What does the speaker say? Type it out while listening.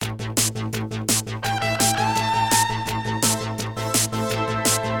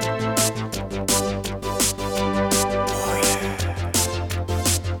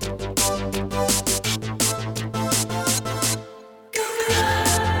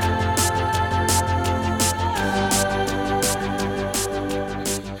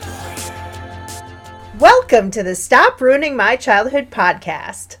Welcome to the Stop Ruining My Childhood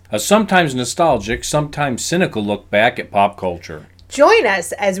podcast. A sometimes nostalgic, sometimes cynical look back at pop culture. Join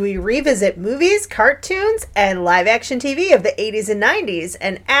us as we revisit movies, cartoons, and live-action TV of the 80s and 90s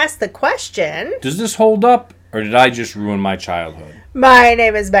and ask the question... Does this hold up, or did I just ruin my childhood? My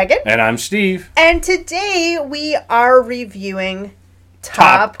name is Megan. And I'm Steve. And today we are reviewing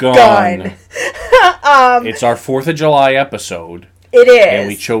Top Gun. It's our 4th of July episode. It is. And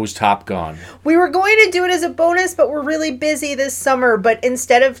we chose Top Gun. We were going to do it as a bonus, but we're really busy this summer. But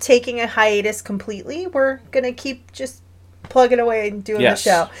instead of taking a hiatus completely, we're going to keep just plugging away and doing the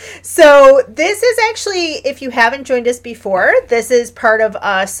show. So this is actually, if you haven't joined us before, this is part of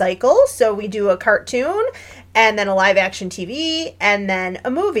a cycle. So we do a cartoon, and then a live action TV, and then a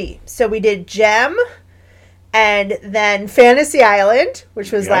movie. So we did Gem, and then Fantasy Island,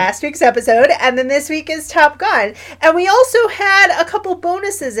 which was last week's episode. And then this week is Top Gun. And we also had a couple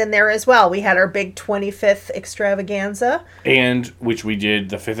bonuses in there as well. We had our big 25th extravaganza. And, which we did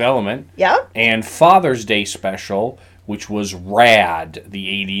The Fifth Element. Yeah. And Father's Day special, which was Rad, the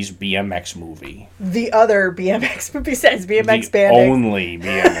 80s BMX movie. The other BMX, besides BMX the Band. Only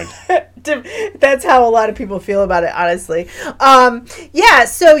BMX. That's how a lot of people feel about it, honestly.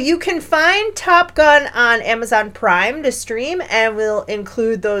 So you can find Top Gun on Amazon Prime to stream, and we'll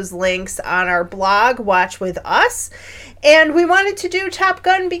include those links on our blog, Watch With Us. And we wanted to do Top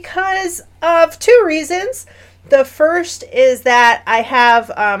Gun because of two reasons. The first is that I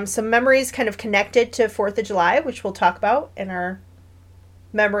have some memories kind of connected to 4th of July, which we'll talk about in our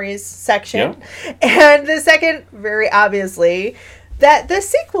memories section. Yep. And the second, very obviously, that the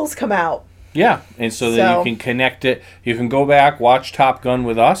sequels come out. Yeah, and so that you can connect it. You can go back, watch Top Gun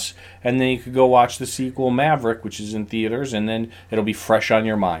with us, and then you could go watch the sequel Maverick, which is in theaters, and then it'll be fresh on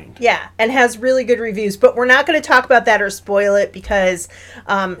your mind. Yeah, and has really good reviews. But we're not going to talk about that or spoil it because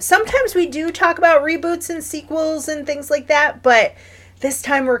sometimes we do talk about reboots and sequels and things like that, but this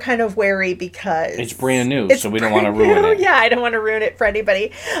time we're kind of wary because... It's brand new, so we don't want to ruin it. Yeah, I don't want to ruin it for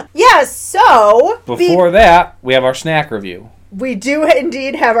anybody. Yeah, so... Before that, we have our snack review. We do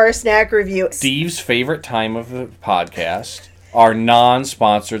indeed have our snack review. Steve's favorite time of the podcast, our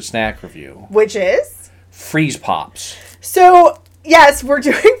non-sponsored snack review. Which is? Freezy Pops. So, yes, we're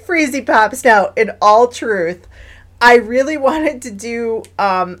doing Freezy Pops now, in all truth. I really wanted to do,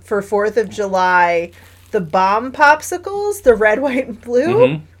 for 4th of July, the bomb popsicles, the red, white, and blue.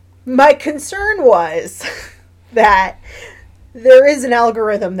 Mm-hmm. My concern was that there is an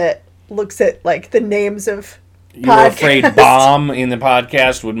algorithm that looks at, like, the names of you were afraid bomb in the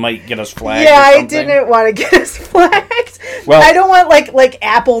podcast might get us flagged? Yeah, I didn't want to get us flagged. Well, I don't want like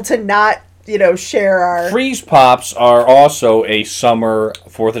Apple to not, share our... Freezy Pops are also a summer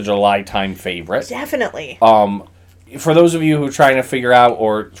 4th of July time favorite. Definitely. For those of you who are trying to figure out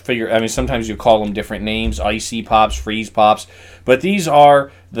sometimes you call them different names, Icy Pops, Freezy Pops, but these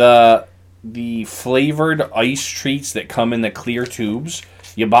are the flavored ice treats that come in the clear tubes.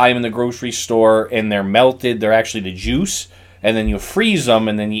 You buy them in the grocery store, and they're melted. They're actually the juice, and then you freeze them,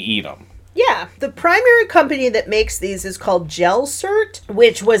 and then you eat them. Yeah. The primary company that makes these is called Gelsert,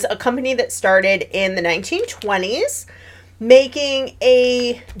 which was a company that started in the 1920s, making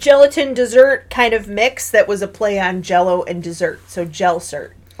a gelatin dessert kind of mix that was a play on Jell-O and dessert, so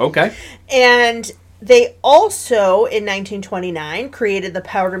Gelsert. Okay. And they also, in 1929, created the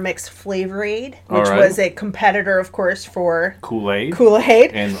powder mix Flavor Aid, which was a competitor, of course, for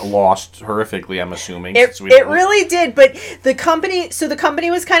Kool-Aid. And lost horrifically, I'm assuming. It really did, but the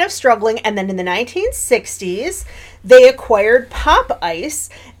company was kind of struggling, and then in the 1960s, they acquired Pop Ice,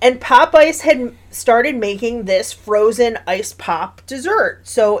 and Pop Ice had started making this frozen ice pop dessert.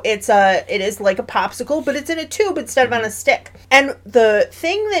 So it is like a popsicle, but it's in a tube instead of on a stick. And the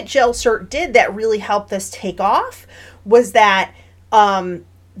thing that Gelsert did that really helped this take off was that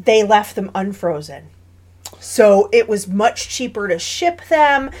they left them unfrozen. So it was much cheaper to ship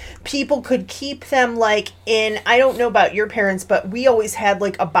them. People could keep them I don't know about your parents, but we always had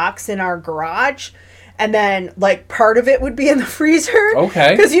a box in our garage. And then, part of it would be in the freezer.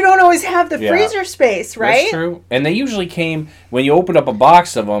 Okay. Because you don't always have the freezer space, right? That's true. And they usually came, when you opened up a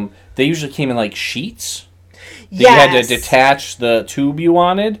box of them, they usually came in, sheets. Yes. You had to detach the tube you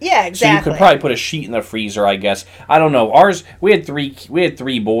wanted. Yeah, exactly. So you could probably put a sheet in the freezer, I guess. I don't know. Ours, we had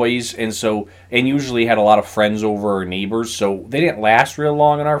three boys, and usually had a lot of friends over or neighbors, so they didn't last real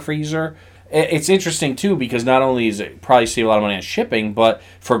long in our freezer. it's interesting too because not only is it probably save a lot of money on shipping, but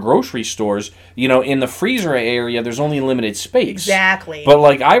for grocery stores, in the freezer area, there's only limited space. Exactly. But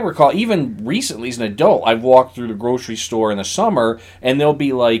like I recall, even recently as an adult, I've walked through the grocery store in the summer, and there'll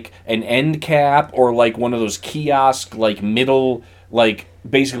be like an end cap or like one of those kiosk like middle like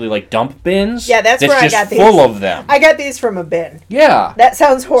basically like dump bins. Yeah, that's where I got these. Full of them. I got these from a bin. Yeah. That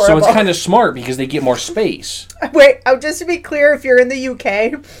sounds horrible. So it's kind of smart because they get more space. Wait, just to be clear, if you're in the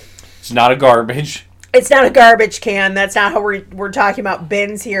UK, it's not a garbage. It's not a garbage can. That's not how we're talking about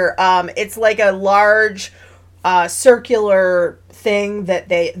bins here. It's like a large circular thing that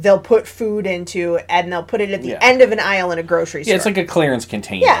they'll put food into, and they'll put it at the end of an aisle in a grocery store. Yeah, it's like a clearance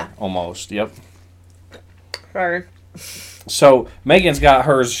container almost. Yep. Sorry. So Megan's got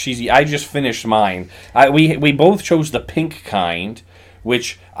hers. I just finished mine. We both chose the pink kind,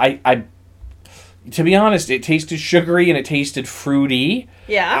 which I to be honest, it tasted sugary and it tasted fruity.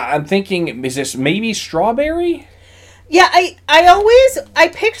 Yeah. I'm thinking, is this maybe strawberry? Yeah,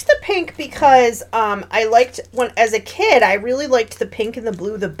 I picked the pink because I liked as a kid I really liked the pink and the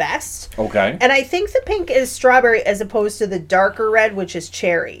blue the best. Okay. And I think the pink is strawberry as opposed to the darker red, which is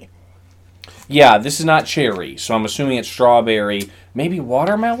cherry. Yeah, this is not cherry, so I'm assuming it's strawberry. Maybe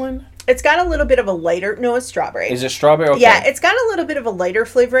watermelon? It's got a little bit of a lighter... No, it's strawberry. Is it strawberry? Okay. Yeah, it's got a little bit of a lighter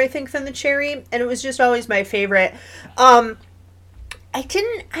flavor, I think, than the cherry, and it was just always my favorite. I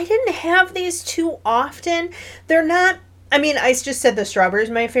didn't have these too often. They're not... I mean, I just said the strawberry is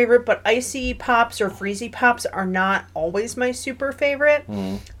my favorite, but Icy Pops or Freezy Pops are not always my super favorite.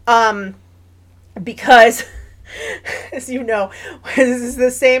 Because... As you know, this is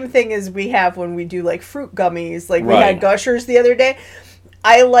the same thing as we have when we do like fruit gummies. Like we had Gushers the other day.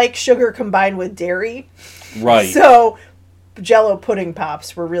 I like sugar combined with dairy. Right. So Jell-O pudding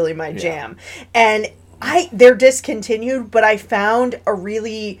pops were really my jam. And they're discontinued, but I found a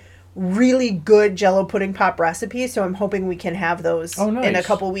really, really good Jell-O pudding pop recipe, so I'm hoping we can have those in a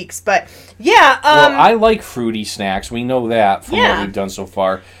couple weeks. But yeah, well, I like fruity snacks. We know that from what we've done so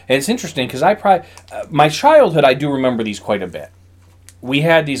far. And it's interesting because my childhood, I do remember these quite a bit. We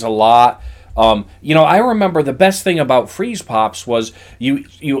had these a lot. I remember the best thing about Freeze Pops was you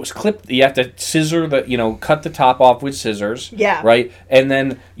have to scissor cut the top off with scissors. Yeah. Right, and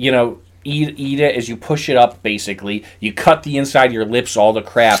then eat it as you push it up. Basically, you cut the inside of your lips, all the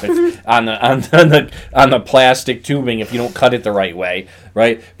crap on the plastic tubing if you don't cut it the right way,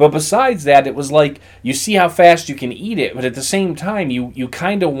 right? But besides that, it was like you see how fast you can eat it, but at the same time, you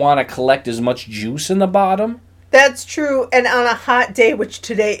kind of want to collect as much juice in the bottom. That's true, and on a hot day, which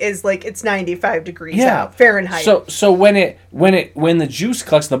today is like it's 95 degrees out Fahrenheit. So when the juice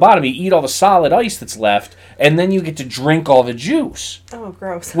collects in the bottom, you eat all the solid ice that's left, and then you get to drink all the juice. Oh,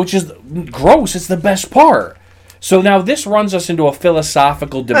 gross! Which is gross. It's the best part. So now this runs us into a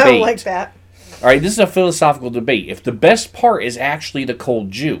philosophical debate. I don't like that. All right, this is a philosophical debate. If the best part is actually the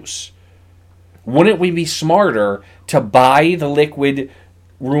cold juice, wouldn't we be smarter to buy the liquid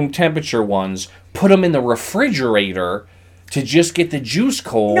room temperature ones, put them in the refrigerator to just get the juice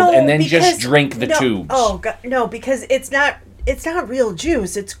cold, and then just drink the tubes? Oh God, no, because it's not real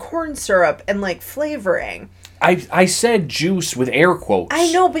juice. It's corn syrup and like flavoring. I said juice with air quotes.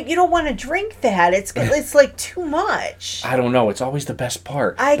 I know, but you don't want to drink that. It's like too much. I don't know. It's always the best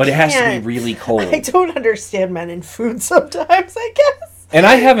part. But it has to be really cold. I don't understand men in food sometimes, I guess. And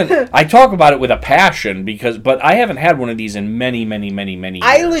I talk about it with a passion but I haven't had one of these in many, many, many, many years.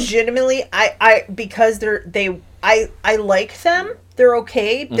 I legitimately, because I like them. They're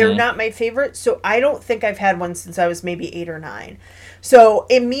okay. They're not my favorite. So I don't think I've had one since I was maybe 8 or 9. So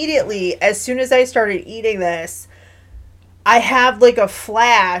immediately, as soon as I started eating this, I have like a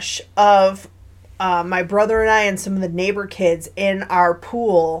flash of my brother and I and some of the neighbor kids in our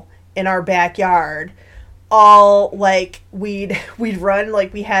pool in our backyard. All like we'd run,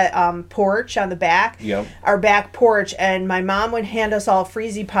 like we had porch on the back, our back porch, and my mom would hand us all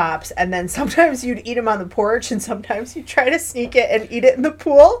Freezy Pops, and then sometimes you'd eat them on the porch, and sometimes you'd try to sneak it and eat it in the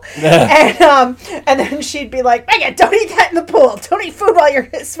pool, and then she'd be like, Megan, don't eat that in the pool, don't eat food while you're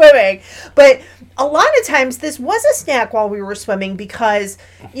swimming. But a lot of times this was a snack while we were swimming because,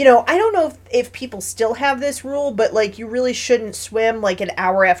 I don't know if people still have this rule, but like you really shouldn't swim like an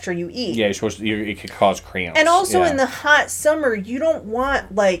hour after you eat. Yeah, you're supposed to. It could cause cramps. And also in the hot summer, you don't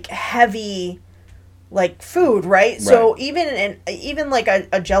want like heavy, like food, right? So even like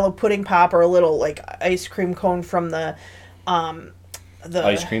a Jell-O pudding pop or a little like ice cream cone from the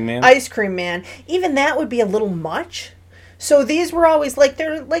ice cream man. Ice cream man, even that would be a little much. So these were always like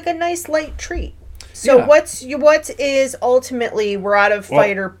they're like a nice light treat. So what is ultimately we're out of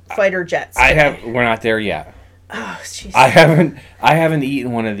fighter jets today. We're not there yet. Oh, jeez. I haven't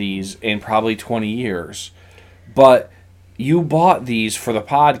eaten one of these in probably 20 years. But you bought these for the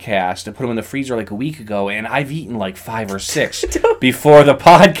podcast and put them in the freezer like a week ago, and I've eaten like 5 or 6 before the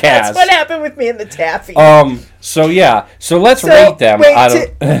podcast. That's what happened with me and the taffy. So let's rate them.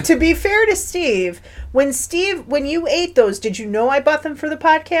 Wait, to be fair to Steve, when you ate those, did you know I bought them for the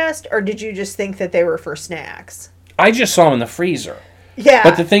podcast, or did you just think that they were for snacks? I just saw them in the freezer. Yeah.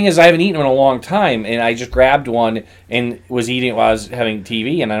 But the thing is, I haven't eaten them in a long time, and I just grabbed one and was eating it while I was having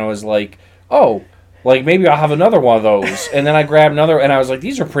TV, and I was like, oh, like maybe I'll have another one of those. And then I grabbed another, and I was like,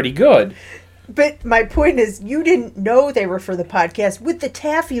 these are pretty good. But my point is, you didn't know they were for the podcast. With the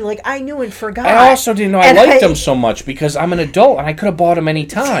taffy, like, I knew and forgot. I also didn't know I liked them so much because I'm an adult, and I could have bought them any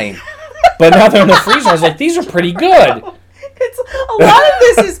time. But now they're in the freezer. I was like, these are pretty good. It's a lot of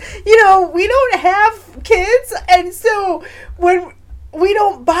this is, we don't have kids, and so when we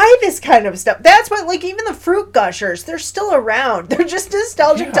don't buy this kind of stuff. That's why, like, even the fruit gushers, they're still around. They're just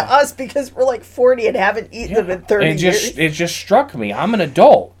nostalgic to us because we're like 40 and haven't eaten them in 30 years. It just struck me. I'm an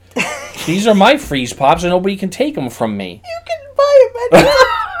adult. These are my Freeze Pops, and nobody can take them from me. You can buy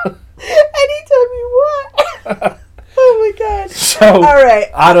them anytime you want. Oh my god. So, all right.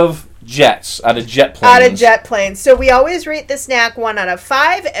 Out of jet planes. Out of jet planes. So we always rate the snack 1 out of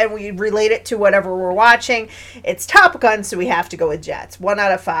 5, and we relate it to whatever we're watching. It's Top Gun, so we have to go with jets. 1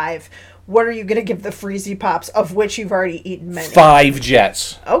 out of 5. What are you going to give the Freezy Pops, of which you've already eaten many? 5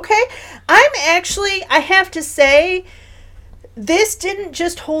 jets. Okay. I have to say, this didn't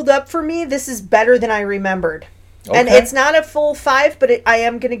just hold up for me. This is better than I remembered. Okay. And it's not a full 5, but I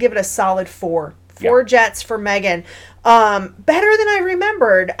am going to give it a solid 4. 4 jets for Megan. Better than I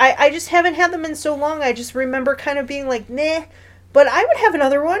remembered. I just haven't had them in so long. I just remember kind of being like, nah. But I would have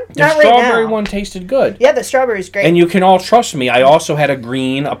another one. The strawberry one tasted good. Yeah, the strawberry's great. And you can all trust me. I also had a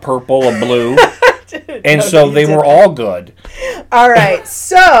green, a purple, a blue. And so they were all good. All right.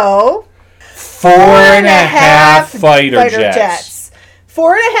 So 4.5 fighter jets.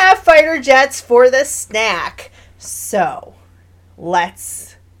 4.5 fighter jets for the snack. So let's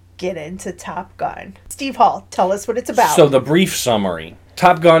get into Top Gun. Steve Hall, tell us what it's about. So the brief summary.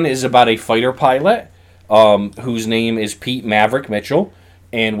 Top Gun is about a fighter pilot whose name is Pete Maverick Mitchell,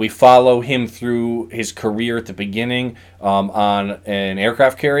 and we follow him through his career at the beginning on an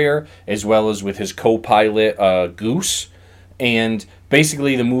aircraft carrier, as well as with his co-pilot Goose. And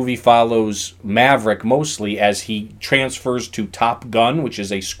basically the movie follows Maverick mostly as he transfers to Top Gun, which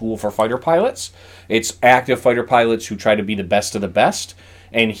is a school for fighter pilots. It's active fighter pilots who try to be the best of the best.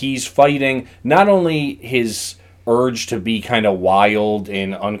 And he's fighting not only his urge to be kind of wild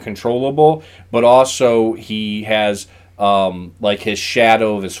and uncontrollable, but also he has like his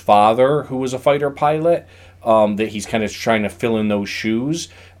shadow of his father, who was a fighter pilot, that he's kind of trying to fill in those shoes,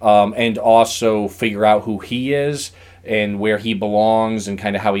 and also figure out who he is and where he belongs and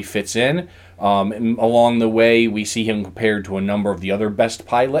kind of how he fits in. And along the way, we see him compared to a number of the other best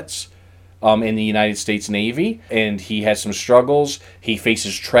pilots in the United States Navy, and he has some struggles. He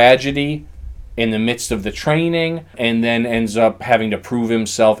faces tragedy in the midst of the training, and then ends up having to prove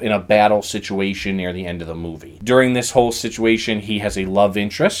himself in a battle situation near the end of the movie. During this whole situation, he has a love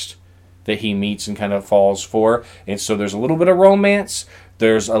interest that he meets and kind of falls for, and so there's a little bit of romance.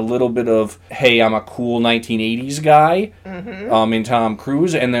 There's a little bit of, hey, I'm a cool 1980s guy in Tom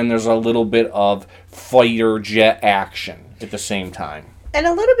Cruise, and then there's a little bit of fighter jet action at the same time. And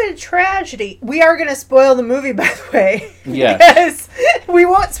a little bit of tragedy. We are going to spoil the movie, by the way. Yes. We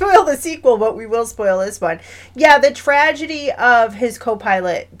won't spoil the sequel, but we will spoil this one. Yeah, the tragedy of his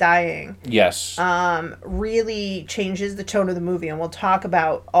co-pilot dying. Yes. Really changes the tone of the movie, and we'll talk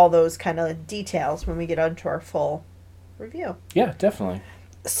about all those kind of details when we get onto our full review. Yeah, definitely.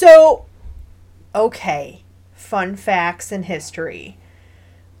 So, okay. Fun facts and history.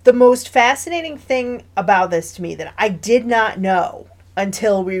 The most fascinating thing about this to me that I did not know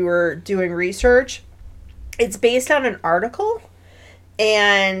until we were doing research, it's based on an article,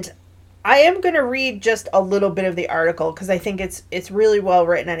 and I am going to read just a little bit of the article because I think it's really well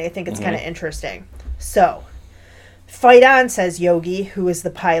written, and I think it's kind of interesting. So, fight on, says Yogi, who is the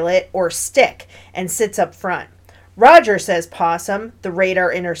pilot, or stick, and sits up front. Roger, says Possum, the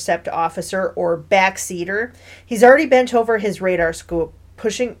radar intercept officer, or backseater. He's already bent over his radar scope,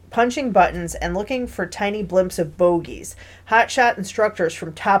 punching buttons, and looking for tiny blimps of bogeys. Hotshot instructors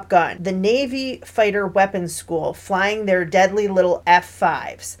from Top Gun, the Navy Fighter Weapons School, flying their deadly little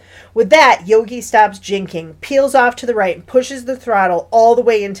F-5s. With that, Yogi stops jinking, peels off to the right, and pushes the throttle all the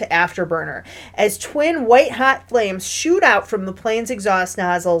way into Afterburner. As twin white-hot flames shoot out from the plane's exhaust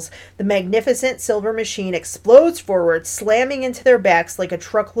nozzles, the magnificent silver machine explodes forward, slamming into their backs like a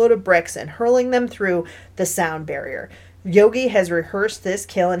truckload of bricks and hurling them through the sound barrier. Yogi has rehearsed this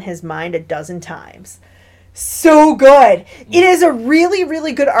kill in his mind a dozen times. So good. It is a really,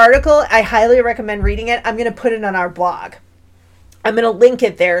 really good article. I highly recommend reading it. I'm going to put it on our blog. I'm going to link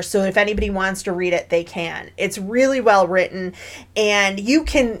it there, so if anybody wants to read it, they can. It's really well written, and you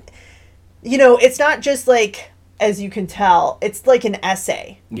can, it's not just like, as you can tell, it's like an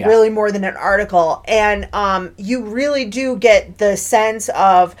essay, really more than an article. And you really do get the sense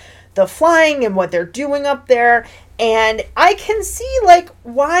of the flying and what they're doing up there. And I can see,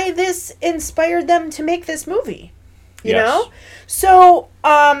 why this inspired them to make this movie, you know? So,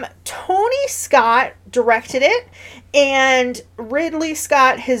 Tony Scott directed it, and Ridley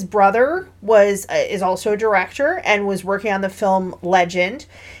Scott, his brother, is also a director and was working on the film Legend.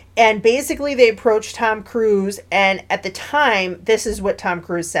 And basically, they approached Tom Cruise, and at the time, this is what Tom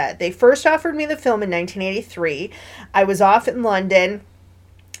Cruise said. They first offered me the film in 1983. I was off in London,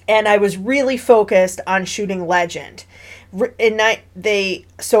 and I was really focused on shooting Legend.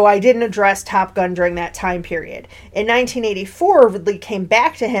 So I didn't address Top Gun during that time period. In 1984, Ridley came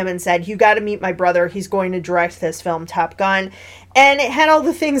back to him and said, "You got to meet my brother. He's going to direct this film, Top Gun." And it had all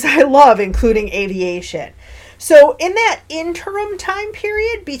the things I love, including aviation. So in that interim time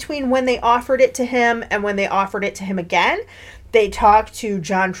period between when they offered it to him and when they offered it to him again, they talked to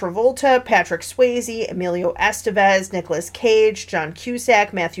John Travolta, Patrick Swayze, Emilio Estevez, Nicolas Cage, John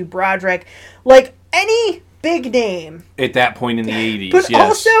Cusack, Matthew Broderick, like any big name. At that point in the 80s, but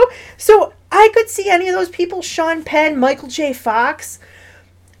also, so I could see any of those people, Sean Penn, Michael J. Fox.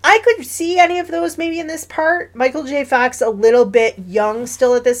 I could see any of those maybe in this part. Michael J. Fox, a little bit young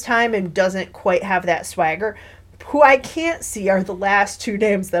still at this time and doesn't quite have that swagger. Who I can't see are the last two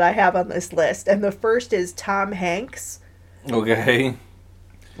names that I have on this list. And the first is Tom Hanks. Okay.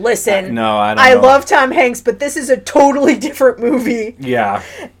 Listen, no, I don't I know. love Tom Hanks, but this is a totally different movie. Yeah.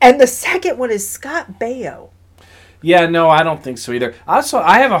 And the second one is Scott Baio. Yeah, no, I don't think so either. Also,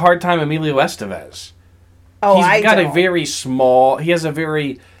 I have a hard time Emilio Estevez. Oh, He's got a very small, he has a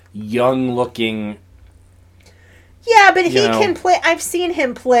very young-looking... Yeah, but he can play, I've seen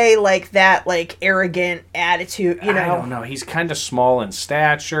him play like that, like, arrogant attitude, I don't know. He's kind of small in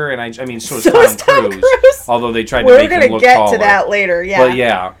stature, and I mean, so is Tom Cruise. Although they tried to We're make him gonna look get taller. to that later, yeah. But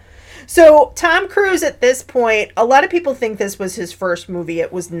yeah. So, Tom Cruise at this point, a lot of people think this was his first movie.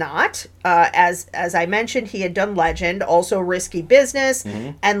 It was not. As I mentioned, he had done Legend, also Risky Business,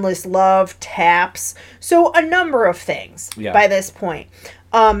 Endless Love, Taps. So, a number of things by this point.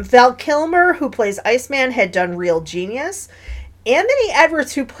 Val Kilmer, who plays Iceman, had done Real Genius. Anthony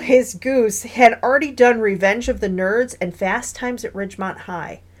Edwards, who plays Goose, had already done Revenge of the Nerds and Fast Times at Ridgemont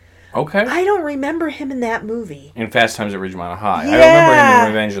High. Okay. I don't remember him in that movie. In Fast Times at Ridgemont High. Yeah. I remember him in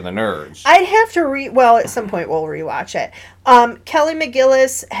Revenge of the Nerds. I'd have to well, at some point we'll rewatch it. Kelly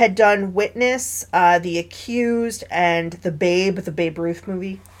McGillis had done Witness, The Accused, and The Babe Ruth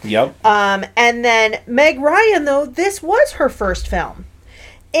movie. Yep. And then Meg Ryan, though, this was her first film.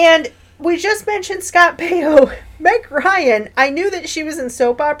 And we just mentioned Scott Baio. Meg Ryan, I knew that she was in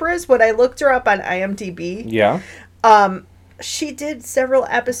soap operas when I looked her up on IMDb. Yeah. She did several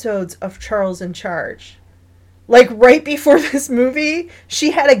episodes of Charles in Charge. Like, right before this movie, she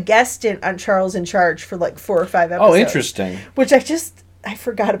had a guest stint on Charles in Charge for like 4 or 5 episodes. Oh, interesting. Which I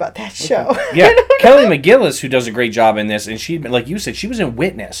forgot about that show. Yeah, Kelly McGillis, who does a great job in this, and she, like you said, she was in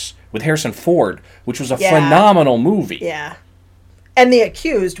Witness with Harrison Ford, which was a phenomenal movie. Yeah. And The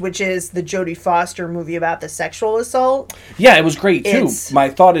Accused, which is the Jodie Foster movie about the sexual assault. Yeah, it was great, too. My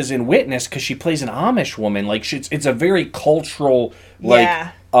thought is in Witness, because she plays an Amish woman. Like, it's a very cultural,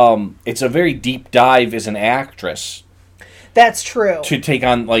 it's a very deep dive as an actress. That's true. To take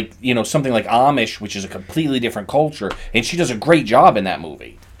on, something like Amish, which is a completely different culture. And she does a great job in that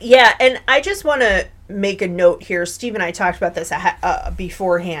movie. Yeah, and I just want to make a note here. Steve and I talked about this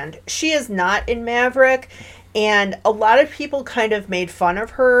beforehand. She is not in Maverick. And a lot of people kind of made fun of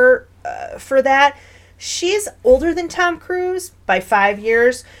her for that. She's older than Tom Cruise by 5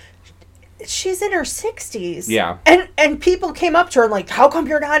 years. She's in her 60s. Yeah. And people came up to her and like, how come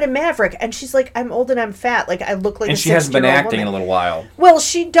you're not in Maverick? And she's like, I'm old and I'm fat. Like, I look like a 60-year-old woman. And she hasn't been acting in a little while. Well,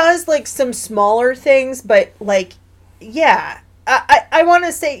 she does like some smaller things, but like, yeah. I want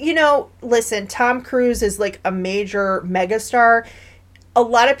to say, listen, Tom Cruise is like a major megastar. a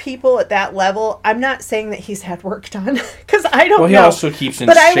lot of people at that level, I'm not saying that he's had work done, because I don't know. Well, he also keeps in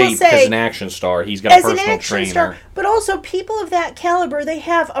shape as an action star. He's got a personal trainer. But also, people of that caliber, they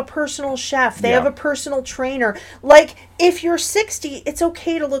have a personal chef. They have a personal trainer. Like, if you're 60, it's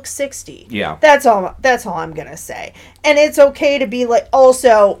okay to look 60. Yeah. That's all I'm going to say. And it's okay to be like,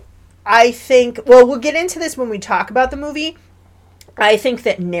 also, I think, well, we'll get into this when we talk about the movie. I think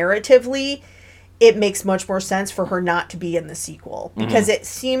that narratively, it makes much more sense for her not to be in the sequel, because it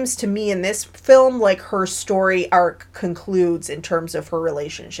seems to me in this film like her story arc concludes in terms of her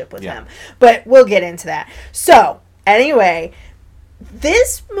relationship with him. But we'll get into that. So, anyway,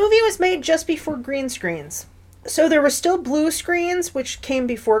 this movie was made just before green screens. So there were still blue screens, which came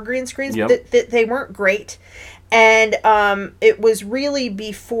before green screens, but they weren't great. And it was really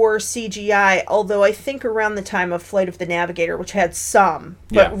before CGI, although I think around the time of Flight of the Navigator, which had some,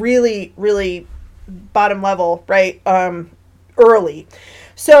 but really, really bottom level, right, early.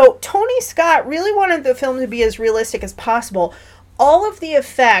 So Tony Scott really wanted the film to be as realistic as possible. All of the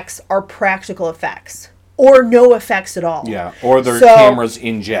effects are practical effects, or no effects at all. Yeah, or they're cameras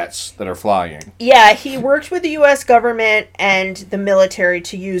in jets that are flying. Yeah, he worked with the U.S. government and the military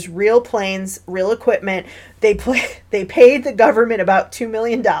to use real planes, real equipment. They paid the government about $2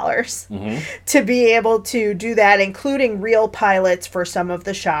 million to be able to do that, including real pilots for some of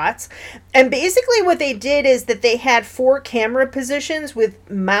the shots. And basically what they did is that they had 4 camera positions with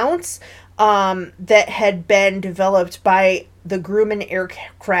mounts that had been developed by the Grumman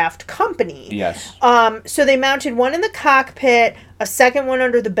Aircraft Company. Yes. So they mounted one in the cockpit, a second one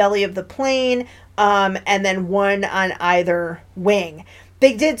under the belly of the plane, and then one on either wing.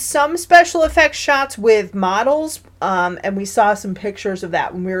 They did some special effects shots with models, and we saw some pictures of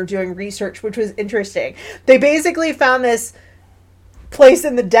that when we were doing research, which was interesting. They basically found this place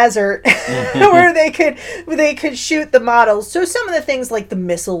in the desert where they could shoot the models. So some of the things like the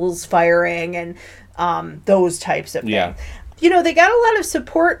missiles firing and those types of things. Yeah. You know, they got a lot of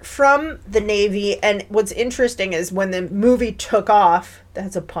support from the Navy, and what's interesting is when the movie took off,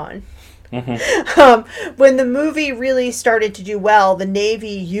 that's a pun. When the movie really started to do well, the Navy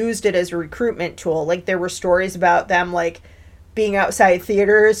used it as a recruitment tool. Like, there were stories about them, like, being outside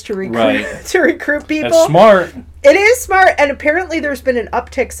theaters to recruit people. That's smart. It is smart, and apparently there's been an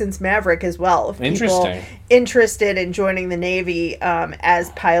uptick since Maverick as well of people interested in joining the Navy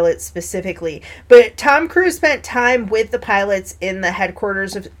as pilots specifically. But Tom Cruise spent time with the pilots in the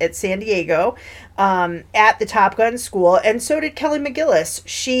headquarters at San Diego at the Top Gun school, and so did Kelly McGillis.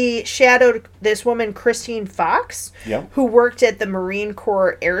 She shadowed this woman, Christine Fox, who worked at the Marine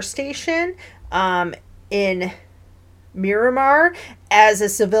Corps Air Station in Miramar as a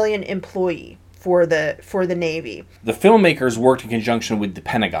civilian employee for the Navy. The filmmakers worked in conjunction with the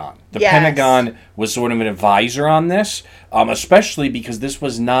Pentagon. The Pentagon was sort of an advisor on this, especially because this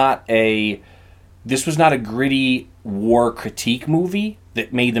was not a gritty war critique movie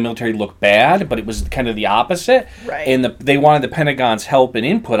that made the military look bad, but it was kind of the opposite. Right. And they wanted the Pentagon's help and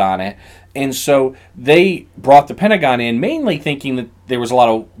input on it. And so they brought the Pentagon in mainly thinking that there was a lot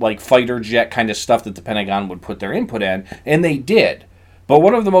of like fighter jet kind of stuff that the Pentagon would put their input in, and they did. But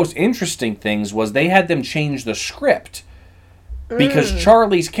one of the most interesting things was they had them change the script because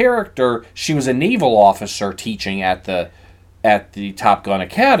Charlie's character, she was a naval officer teaching at the Top Gun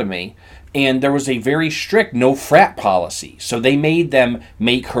Academy, and there was a very strict no frat policy. So they made them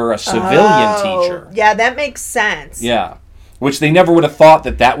make her a civilian teacher. Yeah, that makes sense. Yeah. Which they never would have thought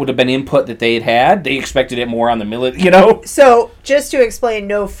that would have been input that they had. They expected it more on the military, you know? So, just to explain,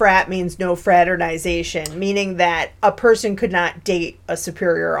 no frat means no fraternization, meaning that a person could not date a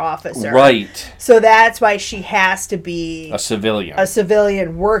superior officer. Right. So that's why she has to be a civilian. A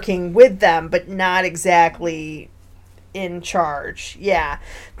civilian working with them, but not exactly in charge. Yeah.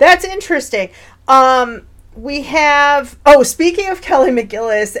 That's interesting. We have... Oh, speaking of Kelly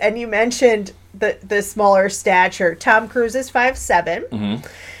McGillis, and you mentioned the smaller stature. Tom Cruise is 5'7". Mm-hmm.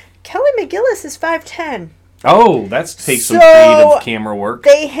 Kelly McGillis is 5'10". Oh, that takes some creative camera work.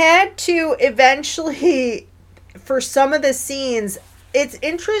 They had to eventually, for some of the scenes, it's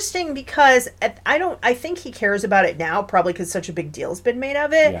interesting because I think he cares about it now, probably because such a big deal's been made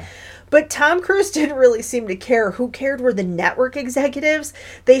of it. Yeah. But Tom Cruise didn't really seem to care. Who cared were the network executives.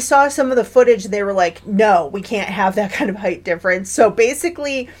 They saw some of the footage and they were like, no, we can't have that kind of height difference. So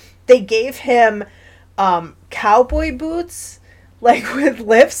basically, they gave him cowboy boots, like with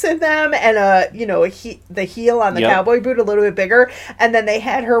lifts in them, and the heel on the cowboy boot a little bit bigger, and then they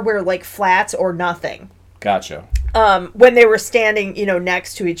had her wear like flats or nothing. Gotcha. When they were standing,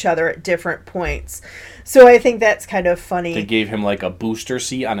 next to each other at different points. So I think that's kind of funny. They gave him like a booster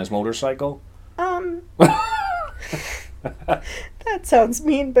seat on his motorcycle. That sounds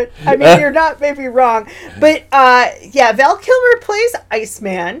mean, but I mean, you're not maybe wrong. But yeah, Val Kilmer plays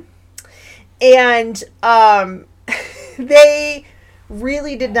Iceman, and they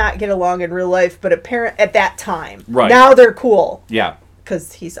really did not get along in real life, but at that time. Right. Now they're cool. Yeah.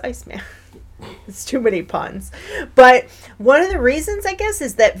 Because he's Iceman. It's too many puns. But one of the reasons, I guess,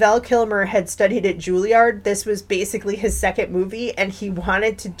 is that Val Kilmer had studied at Juilliard. This was basically his second movie, and he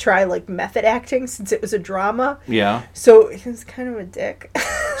wanted to try, like, method acting since it was a drama. Yeah. So he was kind of a dick.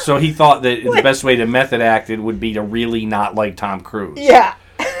 So he thought that the best way to method act it would be to really not like Tom Cruise. Yeah.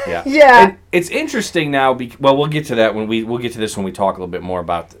 Yeah. Yeah. And it's interesting now. Well, we'll get to that we'll get to this when we talk a little bit more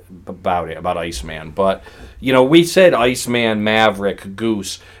about Iceman. But we said Iceman, Maverick,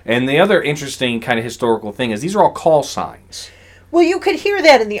 Goose, and the other interesting kind of historical thing is these are all call signs. Well, you could hear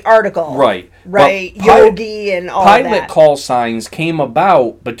that in the article. Right. Right. Yogi and all that. Pilot call signs came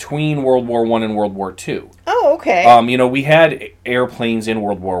about between World War I and World War II. Oh, okay. We had airplanes in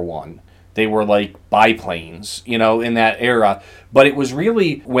World War I. They were like biplanes, in that era. But it was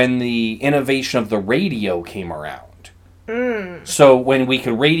really when the innovation of the radio came around. So when we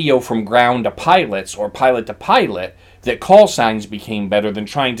could radio from ground to pilots or pilot to pilot, that call signs became better than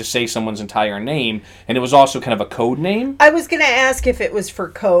trying to say someone's entire name. And it was also kind of a code name. I was going to ask if it was for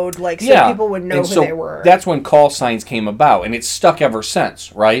code, so people would know who they were. That's when call signs came about. And it's stuck ever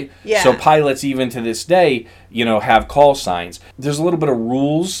since, right? Yeah. So pilots, even to this day, have call signs. There's a little bit of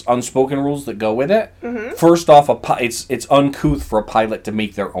rules, unspoken rules that go with it. Mm-hmm. First off, it's uncouth for a pilot to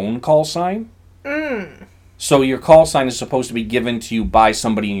make their own call sign. So your call sign is supposed to be given to you by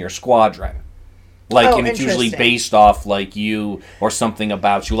somebody in your squadron. And it's usually based off, you or something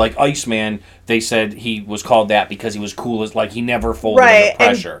about you. Like Iceman, they said he was called that because he was cool as, he never folded under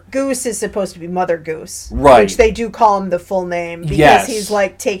pressure. And Goose is supposed to be Mother Goose. Right. Which they do call him the full name because he's,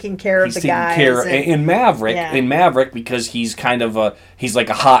 taking care of the guys. In Maverick, because he's kind of he's like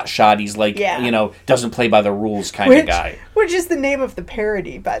a hot shot. He's doesn't play by the rules kind of guy. Which is the name of the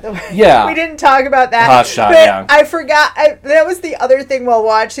parody, by the way. Yeah. We didn't talk about that. Hot shot, yeah. I forgot. That was the other thing while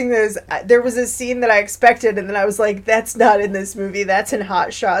watching this. There was a scene that I expected, and then I was like, that's not in this movie. That's in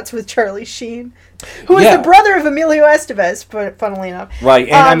Hot Shots with Charlie Sheen, who is the brother of Emilio Estevez, funnily enough. Right,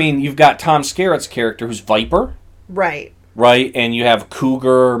 and you've got Tom Skerritt's character, who's Viper. Right. Right, and you have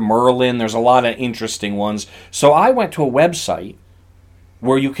Cougar, Merlin. There's a lot of interesting ones. So I went to a website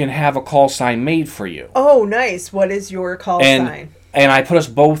where you can have a call sign made for you. Oh, nice. What is your call sign? And I put us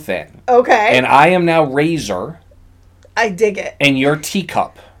both in. Okay. And I am now Razor. I dig it. And you're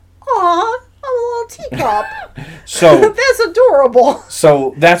Teacup. Aw, I'm a little teacup. So that's adorable.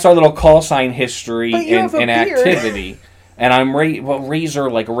 So that's our little call sign history and activity. And I'm Razor,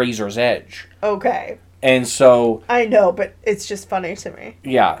 like a razor's edge. Okay. And so I know, but it's just funny to me.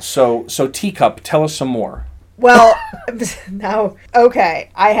 Yeah. So Teacup, tell us some more. Well, now,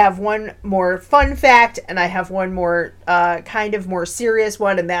 okay, I have one more fun fact, and I have one more kind of more serious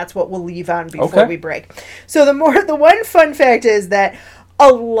one, and that's what we'll leave on before we break. So the one fun fact is that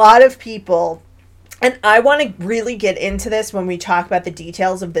a lot of people, and I want to really get into this when we talk about the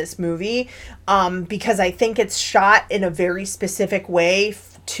details of this movie, because I think it's shot in a very specific way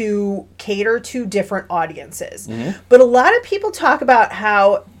to cater to different audiences. Mm-hmm. But a lot of people talk about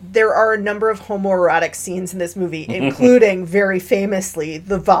how there are a number of homoerotic scenes in this movie, including, very famously,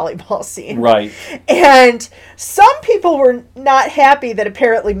 the volleyball scene. Right. And some people were not happy that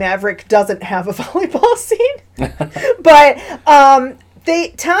apparently Maverick doesn't have a volleyball scene. But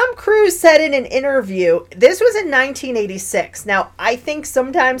Tom Cruise said in an interview, this was in 1986. Now, I think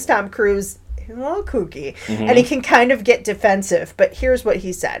sometimes Tom Cruise, he's a little kooky, and he can kind of get defensive, but here's what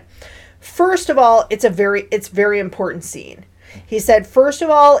he said. First of all, it's very important scene. He said, first of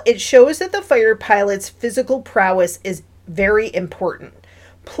all, it shows that the fighter pilot's physical prowess is very important.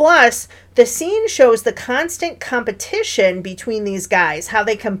 Plus, the scene shows the constant competition between these guys, how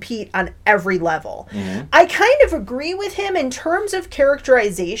they compete on every level. Mm-hmm. I kind of agree with him in terms of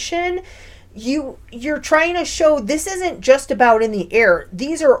characterization. You're trying to show this isn't just about in the air.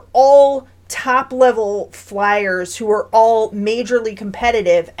 These are all top-level flyers who are all majorly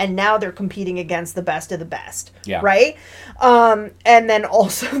competitive, and now they're competing against the best of the best. Yeah. Right? And then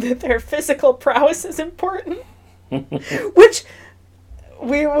also that their physical prowess is important. Which,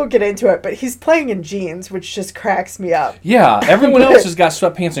 we will get into it, but he's playing in jeans, which just cracks me up. Yeah, everyone else has got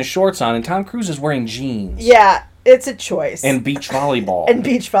sweatpants and shorts on, and Tom Cruise is wearing jeans. Yeah, it's a choice. And beach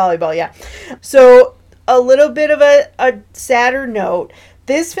volleyball. Yeah. So, a little bit of a sadder note.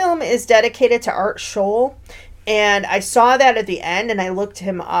 This film is dedicated to Art Scholl, and I saw that at the end, and I looked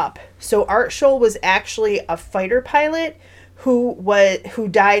him up. So Art Scholl was actually a fighter pilot who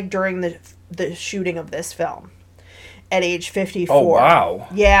died during the shooting of this film. at age 54. Oh, wow.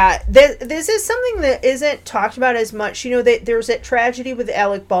 Yeah. This is something that isn't talked about as much. You know, there was that tragedy with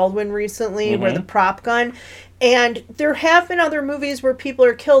Alec Baldwin recently where the prop gun, and there have been other movies where people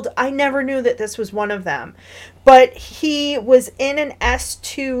are killed. I never knew that this was one of them. But he was in an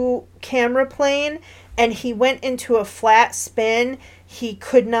S2 camera plane, and he went into a flat spin. He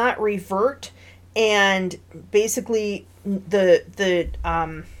could not revert, and basically the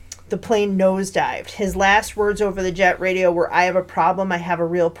plane nosedived. His last words over the jet radio were, "I have a problem. I have a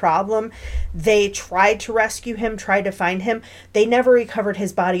real problem." They tried to rescue him, tried to find him. They never recovered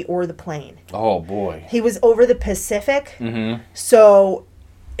his body or the plane. Oh, boy. He was over the Pacific, so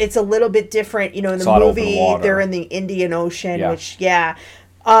it's a little bit different. You know, in the movie, they're in the Indian Ocean, which,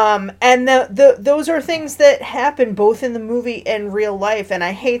 and those are things that happen both in the movie and real life, and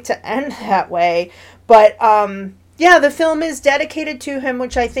I hate to end that way, but the film is dedicated to him,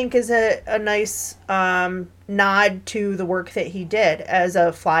 which I think is a nice nod to the work that he did as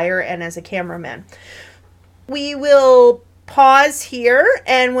a flyer and as a cameraman. We will pause here,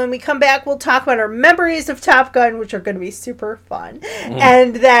 and when we come back, we'll talk about our memories of Top Gun, which are going to be super fun,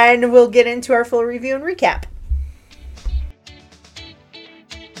 and then we'll get into our full review and recap.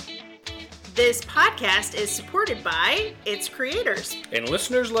 This podcast is supported by its creators and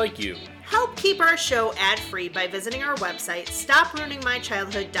listeners like you. Help keep our show ad-free by visiting our website,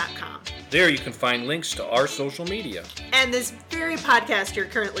 stopruiningmychildhood.com. There you can find links to our social media. And this very podcast you're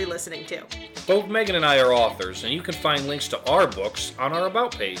currently listening to. Both Megan and I are authors, and you can find links to our books on our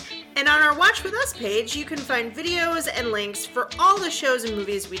About page. And on our Watch With Us page, you can find videos and links for all the shows and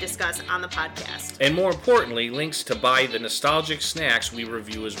movies we discuss on the podcast. And more importantly, links to buy the nostalgic snacks we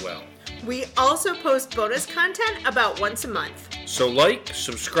review as well. We also post bonus content about once a month. So like,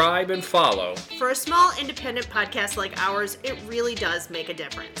 subscribe, and follow. For a small independent podcast like ours, it really does make a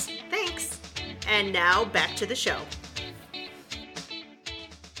difference. Thanks. And now, back to the show.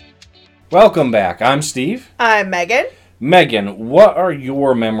 Welcome back. I'm Steve. I'm Megan. Megan, what are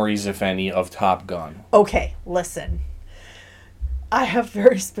your memories, if any, of Top Gun? Okay, listen. I have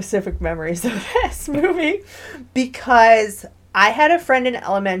very specific memories of this movie because I had a friend in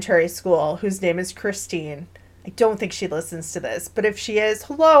elementary school whose name is Christine. I don't think she listens to this, but if she is,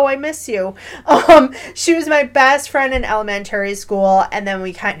 hello, I miss you. She was my best friend in elementary school, and then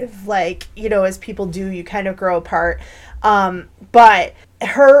we kind of as people do, you kind of grow apart. But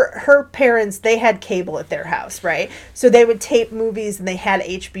her parents, they had cable at their house, right? So they would tape movies, and they had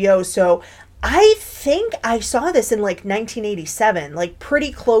HBO, so I think I saw this in 1987,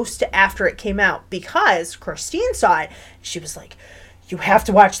 pretty close to after it came out, because Christine saw it. She was like, "You have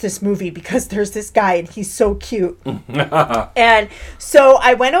to watch this movie because there's this guy and he's so cute." And so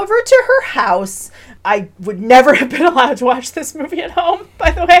I went over to her house. I would never have been allowed to watch this movie at home,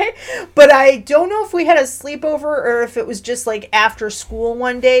 by the way. But I don't know if we had a sleepover or if it was just after school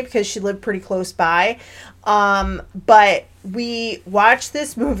one day because she lived pretty close by. But we watched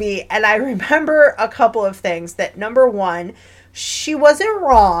this movie, and I remember a couple of things. That number one, she wasn't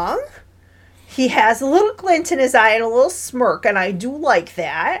wrong. He has a little glint in his eye and a little smirk, and I do like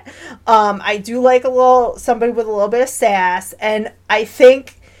that. I do like somebody with a little bit of sass, and I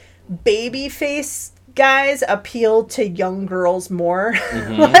think babyface guys appeal to young girls more.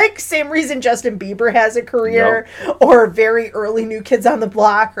 Same reason Justin Bieber has a career, or very early New Kids on the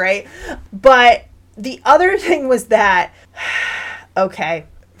Block, right? But the other thing was that, okay,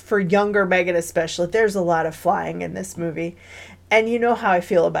 for younger Megan especially, there's a lot of flying in this movie. And you know how I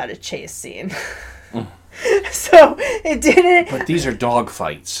feel about a chase scene. So it didn't... But these are dog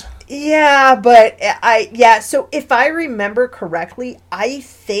fights. Yeah, but so if I remember correctly, I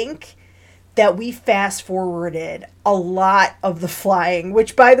think that we fast forwarded a lot of the flying,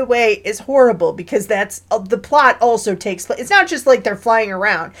 which, by the way, is horrible because that's the plot also takes place. It's not just they're flying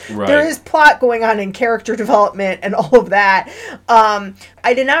around. Right. There is plot going on in character development and all of that.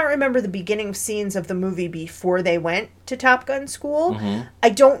 I did not remember the beginning scenes of the movie before they went to Top Gun school. I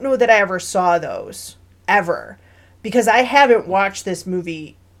don't know that I ever saw those, ever, because I haven't watched this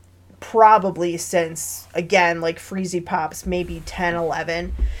movie probably since, again, Freezy Pops, maybe 10,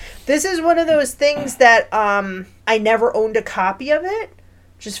 11. This is one of those things that I never owned a copy of it,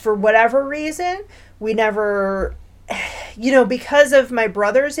 just for whatever reason. We never, because of my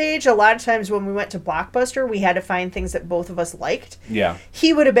brother's age, a lot of times when we went to Blockbuster, we had to find things that both of us liked. Yeah.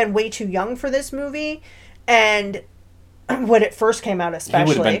 He would have been way too young for this movie, and when it first came out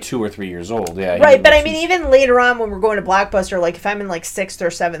especially. He would have been 2 or 3 years old, yeah. Right, but I mean, even later on when we're going to Blockbuster, if I'm in 6th or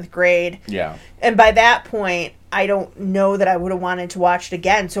 7th grade. Yeah. And by that point, I don't know that I would have wanted to watch it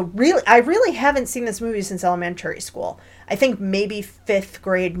again. So really, I really haven't seen this movie since elementary school. I think maybe 5th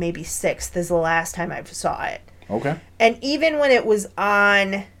grade, maybe 6th is the last time I saw it. Okay. And even when it was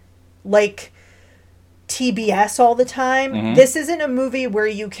on, like, TBS all the time, this isn't a movie where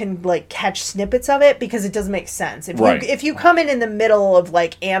you can, like, catch snippets of it because it doesn't make sense. If you come in the middle of,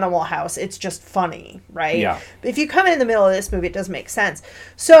 like, Animal House, it's just funny, right? Yeah. But if you come in the middle of this movie, it doesn't make sense.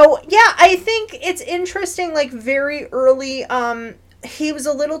 So, yeah, I think it's interesting, like, very early, he was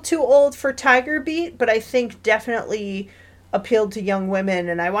a little too old for Tiger Beat, but I think definitely appealed to young women,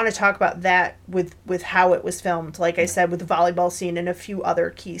 and I want to talk about that with how it was filmed, like I said, with the volleyball scene and a few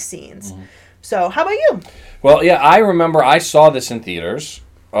other key scenes. So, how about you? Well, yeah, I remember I saw this in theaters,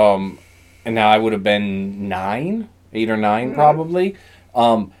 and now I would have been 8 or 9 probably.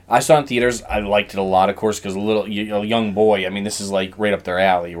 I saw it in theaters. I liked it a lot, of course, because a young boy. I mean, this is like right up their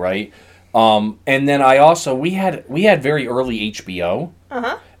alley, right? And then we had very early HBO,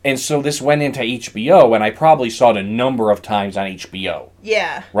 and so this went into HBO, and I probably saw it a number of times on HBO.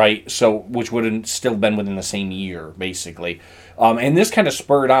 Yeah. Right. So, which would have still been within the same year, basically. And this kind of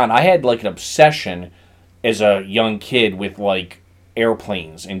spurred on. I had like an obsession as a young kid with like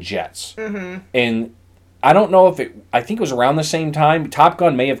airplanes and jets. And I don't know if I think it was around the same time. Top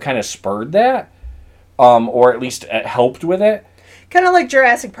Gun may have kind of spurred that, or at least helped with it. Kind of like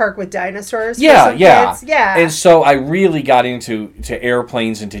Jurassic Park with dinosaurs. Yeah. Kids. Yeah. And so I really got into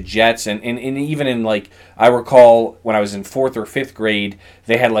airplanes and to jets. And even in, like, I recall when I was in 4th or 5th grade,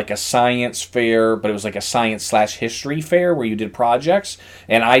 they had like a science fair, but it was like a science/history fair where you did projects.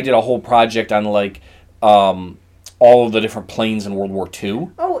 And I did a whole project on, like, all of the different planes in World War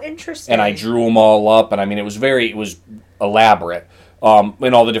II. Oh, interesting. And I drew them all up. And I mean, it was elaborate.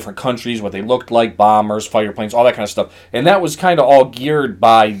 In all the different countries, what they looked like, bombers, fighter planes, all that kind of stuff. And that was kind of all geared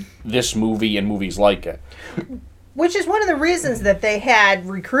by this movie and movies like it. Which is one of the reasons that they had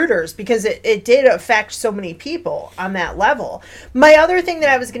recruiters, because it did affect so many people on that level. My other thing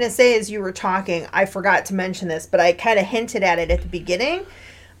that I was going to say as you were talking, I forgot to mention this, but I kind of hinted at it at the beginning.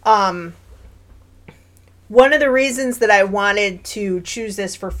 One of the reasons that I wanted to choose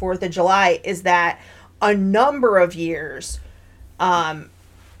this for 4th of July is that a number of years...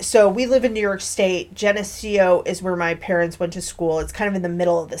 so we live in New York State. Geneseo is where my parents went to school. It's kind of in the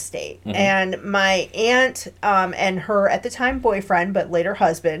middle of the state. And my aunt, and her at the time boyfriend, but later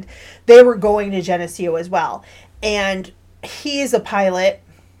husband, they were going to Geneseo as well. And he is a pilot,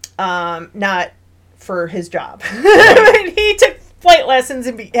 not for his job. He took flight lessons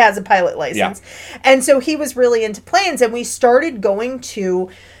and has a pilot license. Yeah. And so he was really into planes, and we started going to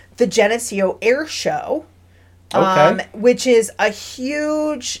the Geneseo Air Show. Okay. Which is a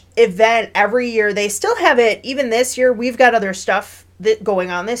huge event every year. They still have it even this year. We've got other stuff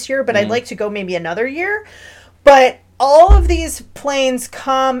going on this year, but I'd like to go maybe another year. But all of these planes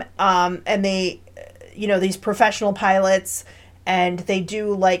come, and they, these professional pilots, and they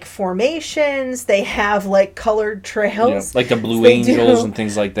do like formations. They have like colored trails, like the Blue Angels and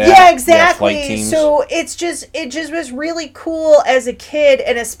things like that. Yeah, exactly. Flight teams. So it just was really cool as a kid,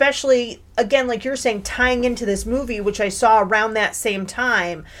 and especially again, like you're saying, tying into this movie, which I saw around that same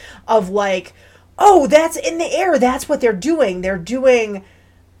time, of like, oh, that's in the air. That's what they're doing. They're doing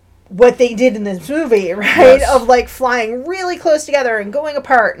what they did in this movie, right? Yes. Of like flying really close together and going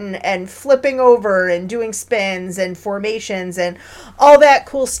apart and flipping over and doing spins and formations and all that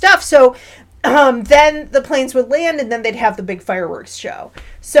cool stuff. So then the planes would land, and then they'd have the big fireworks show.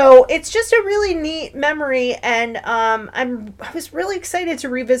 So it's just a really neat memory, and I was really excited to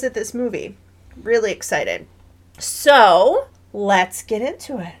revisit this movie. Really excited. So let's get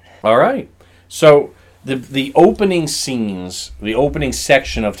into it. All right. So the opening scenes, the opening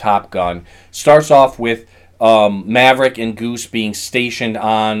section of Top Gun starts off with Maverick and Goose being stationed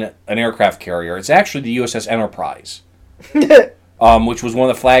on an aircraft carrier. It's actually the USS Enterprise. Which was one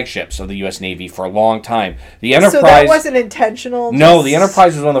of the flagships of the U.S. Navy for a long time. The Enterprise. So that wasn't intentional? No, the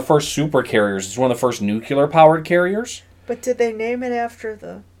Enterprise was one of the first super carriers. It's one of the first nuclear-powered carriers. But did they name it after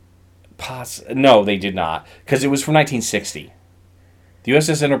the... No, they did not. Because it was from 1960. The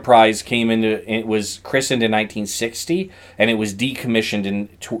USS Enterprise it was christened in 1960, and it was decommissioned in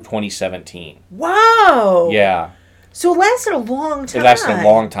 2017. Wow! Yeah. So it lasted a long time. It lasted a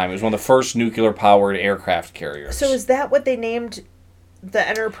long time. It was one of the first nuclear-powered aircraft carriers. So is that what they named the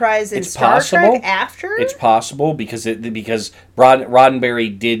Enterprise in Star Trek after? It's possible because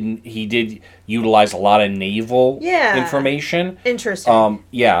Roddenberry did utilize a lot of naval information. Interesting.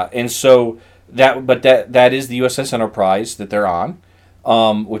 And so that is the USS Enterprise that they're on,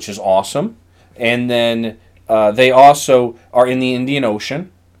 which is awesome. And then they also are in the Indian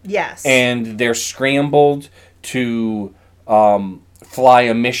Ocean. Yes. And they're scrambled to fly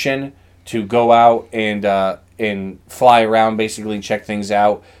a mission to go out and fly around basically and check things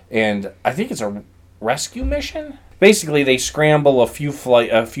out. And I think it's rescue mission. Basically, they scramble a few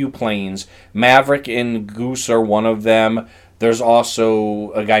planes. Maverick and Goose are one of them. There's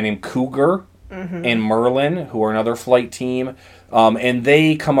also a guy named Cougar and Merlin, who are another flight team. And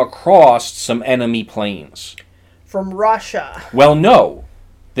they come across some enemy planes. From Russia. Well, no.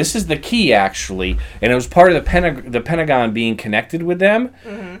 This is the key, actually. And it was part of the Pentagon being connected with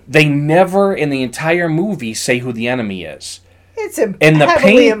them. They never, in the entire movie, say who the enemy is. It's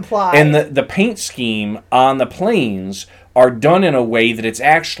heavily implied. And the paint scheme on the planes are done in a way that it's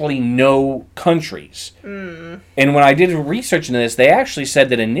actually no countries. And when I did research into this, they actually said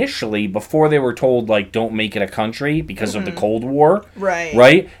that initially, before they were told, like, don't make it a country because of the Cold War,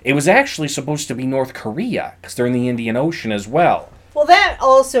 right? It was actually supposed to be North Korea, because they're in the Indian Ocean as well. Well, that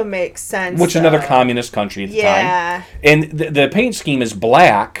also makes sense. Which another communist country at the time. And the paint scheme is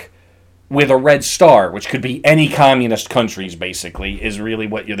black with a red star, which could be any communist countries, basically, is really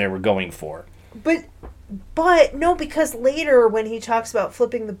what they were going for. But no, because later when he talks about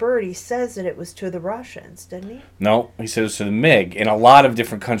flipping the bird, he says that it was to the Russians, didn't he? No, he said it was to the MiG, and a lot of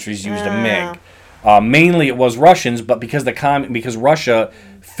different countries used a MiG. Mainly it was Russians, but because because Russia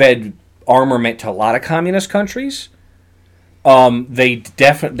fed armament to a lot of communist countries, they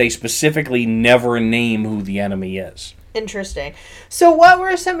specifically never name who the enemy is. Interesting. So what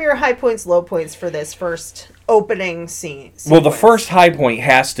were some of your high points, low points for this first opening scene? Well, the first high point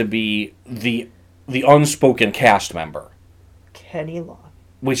has to be the unspoken cast member. Kenny Long.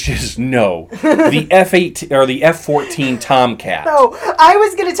 Which is the F-18 or the F-14 Tomcat. No, I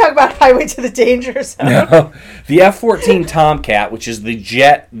was going to talk about Highway to the Danger Zone. No, the F-14 Tomcat, which is the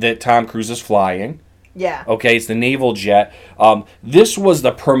jet that Tom Cruise is flying. Yeah. Okay, it's the naval jet. This was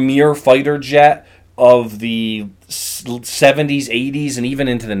the premier fighter jet of the 70s, 80s, and even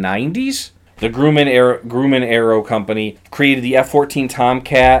into the 90s. The Grumman Aero Company created the F-14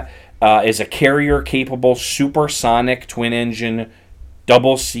 Tomcat as a carrier-capable supersonic twin-engine,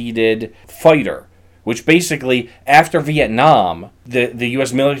 double-seated fighter, which basically, after Vietnam, the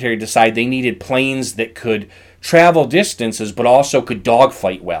U.S. military decided they needed planes that could travel distances, but also could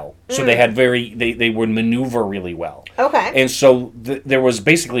dogfight well. So they had they would maneuver really well. Okay. And so there was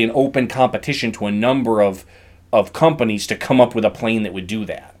basically an open competition to a number of companies to come up with a plane that would do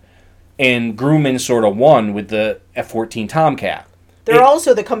that. And Grumman sort of won with the F-14 Tomcat. They're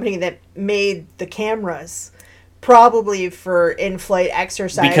also the company that made the cameras, probably for in-flight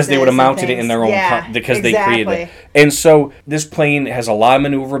exercises. Because they would have mounted it in their own... because they created it. And so this plane has a lot of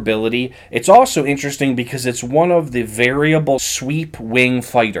maneuverability. It's also interesting because it's one of the variable sweep wing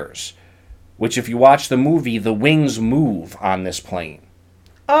fighters, which if you watch the movie, the wings move on this plane.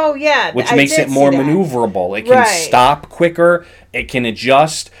 Oh, yeah. Which makes it more maneuverable. It can stop quicker, it can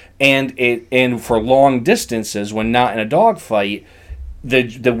adjust, and for long distances, when not in a dogfight,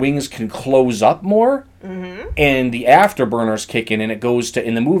 the wings can close up more, and the afterburners kick in, and it goes to,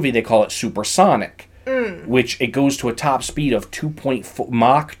 in the movie, they call it supersonic, which it goes to a top speed of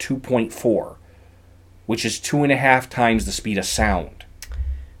Mach 2.4, which is 2.5 times the speed of sound.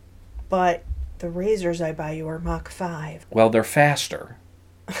 But the razors I buy you are Mach 5. Well, they're faster.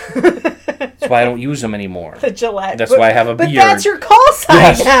 That's why I don't use them anymore. The Gillette. That's why I have a beard. But that's your call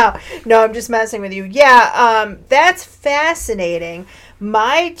sign now. No, I'm just messing with you. Yeah, that's fascinating.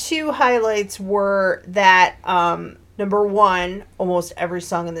 My two highlights were that, number one, almost every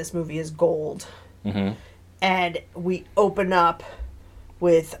song in this movie is gold. And we open up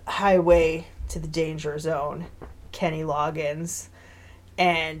with Highway to the Danger Zone, Kenny Loggins.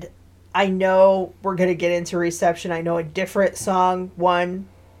 And I know we're going to get into reception. I know a different song won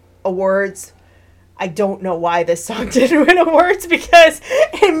awards. I don't know why this song didn't win awards, because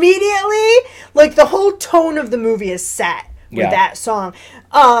immediately, like, the whole tone of the movie is set with that song.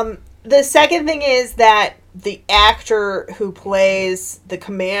 The second thing is that the actor who plays the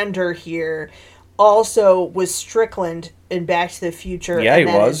commander here also was Strickland in Back to the Future. Yeah, he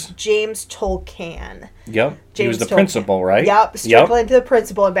was. James Tolkan. Yep. He was the principal, right? Yep. Strickland, the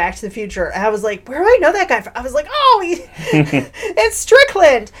principal in Back to the Future. And I was like, where do I know that guy from? I was like, it's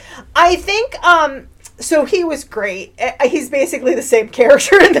Strickland. I think, so he was great. He's basically the same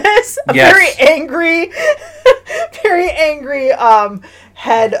character in this. A very angry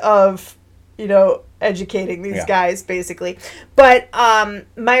head of, educating these guys, basically. But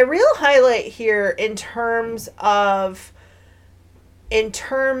my real highlight here in terms of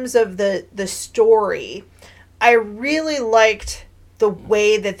the story, I really liked the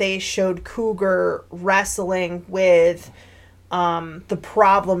way that they showed Cougar wrestling with the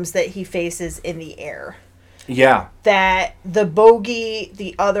problems that he faces in the air. Yeah. That the bogey,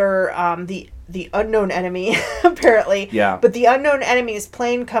 the other, the unknown enemy, apparently. Yeah. But the unknown enemy's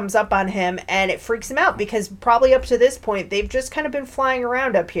plane comes up on him, and it freaks him out because probably up to this point, they've just kind of been flying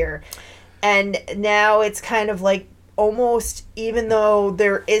around up here. And now it's kind of like almost, even though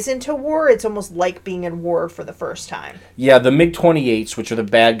there isn't a war, it's almost like being in war for the first time. Yeah, the MiG-28s, which are the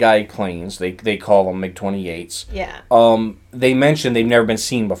bad guy planes, they call them MiG-28s. Yeah. They mentioned they've never been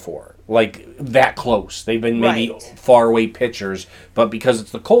seen before. Like, that close. They've been maybe Right. far away pictures, but because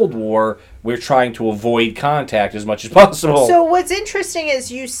it's the Cold War, we're trying to avoid contact as much as possible. So what's interesting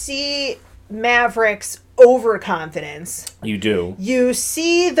is you see Maverick's overconfidence. You do. You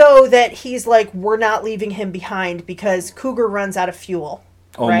see, though, that he's like, we're not leaving him behind because Cougar runs out of fuel.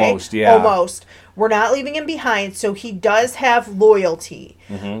 Almost, right? yeah. Almost. We're not leaving him behind, so he does have loyalty.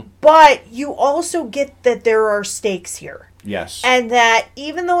 Mm-hmm. But you also get that there are stakes here. Yes. And that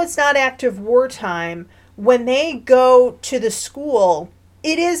even though it's not active wartime, when they go to the school,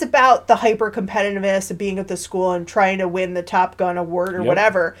 it is about the hyper-competitiveness of being at the school and trying to win the Top Gun award or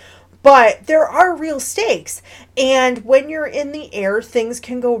whatever. But there are real stakes. And when you're in the air, things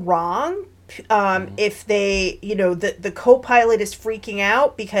can go wrong. If they, the co-pilot is freaking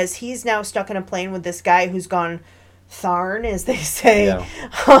out because he's now stuck in a plane with this guy who's gone Tharn, as they say,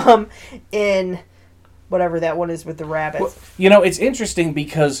 in whatever that one is with the rabbits. Well, it's interesting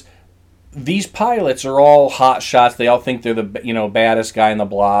because these pilots are all hot shots. They all think they're the baddest guy in the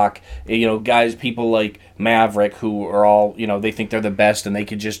block. People like Maverick who are all they think they're the best and they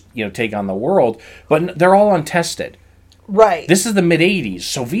could just take on the world, but they're all untested. Right. This is the mid-'80s,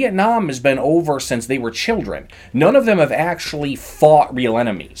 so Vietnam has been over since they were children. None of them have actually fought real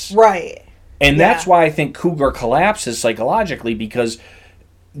enemies. Right. And that's why I think Cougar collapses psychologically, because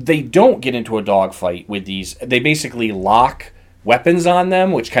they don't get into a dogfight with these. They basically lock weapons on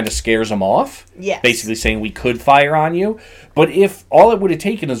them, which kind of scares them off. Yes. Basically saying we could fire on you. But if all it would have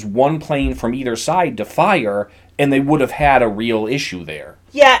taken is one plane from either side to fire, and they would have had a real issue there.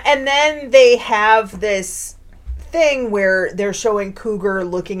 Yeah, and then they have this thing where they're showing Cougar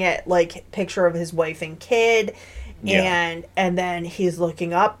looking at like picture of his wife and kid, and then he's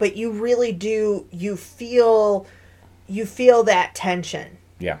looking up, but you really do you feel that tension.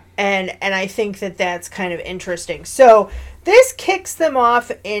 Yeah. And I think that's kind of interesting. So this kicks them off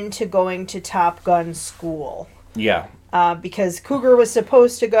into going to Top Gun school. Yeah. Because Cougar was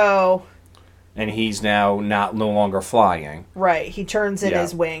supposed to go. And he's now no longer flying. Right. He turns in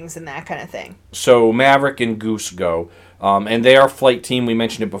his wings and that kind of thing. So Maverick and Goose go. And they are flight team. We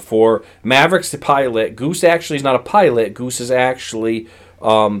mentioned it before. Maverick's the pilot. Goose actually is not a pilot. Goose is actually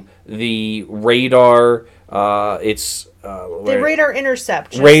the radar. The radar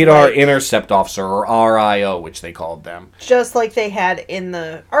intercept. Intercept officer, or RIO, which they called them. Just like they had in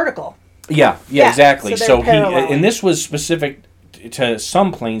the article. Yeah, exactly. So and this was specific to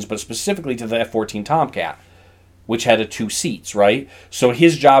some planes, but specifically to the F-14 Tomcat, which had 2 seats, right? So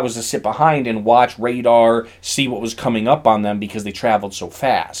his job was to sit behind and watch radar, see what was coming up on them because they traveled so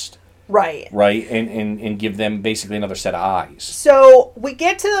fast. Right. Right, and give them basically another set of eyes. So we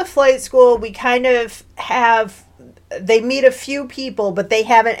get to the flight school, we kind of have... They meet a few people, but they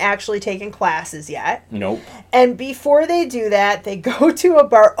haven't actually taken classes yet. Nope. And before they do that, they go to a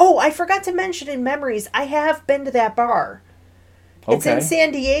bar. Oh, I forgot to mention in Memories, I have been to that bar. Okay. It's in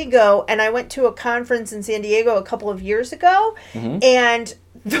San Diego, and I went to a conference in San Diego a couple of years ago, and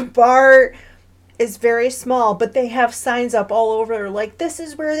the bar is very small, but they have signs up all over like, this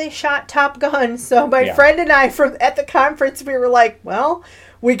is where they shot Top Gun. So my friend and I at the conference, we were like, well...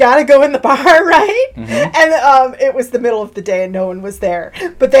 We gotta go in the bar, right? And it was the middle of the day and no one was there.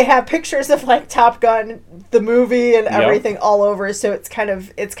 But they have pictures of like Top Gun, the movie, and everything all over. So it's kind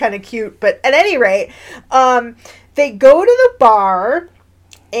of cute. But at any rate, they go to the bar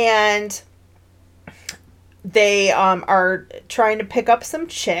and they are trying to pick up some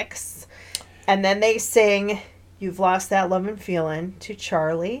chicks, and then they sing "You've Lost That Lovin' Feelin'" to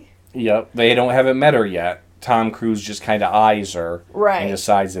Charlie. Yep, they haven't met her yet. Tom Cruise just kind of eyes her and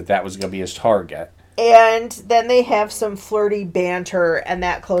decides that was going to be his target. And then they have some flirty banter, and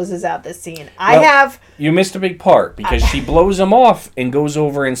that closes out the scene. You missed a big part, because she blows him off and goes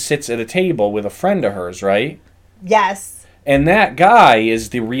over and sits at a table with a friend of hers, right? Yes. And that guy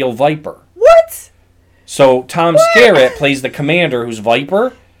is the real Viper. What? So Tom Skerritt plays the commander who's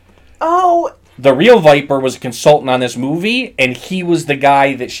Viper. Oh, The real Viper was a consultant on this movie, and he was the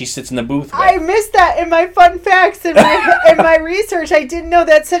guy that she sits in the booth with. I missed that in my fun facts in my research. I didn't know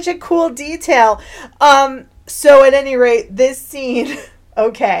that's such a cool detail. So at any rate, this scene,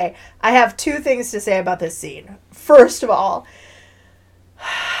 okay, I have 2 things to say about this scene. First of all,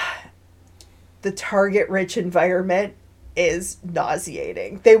 the target-rich environment is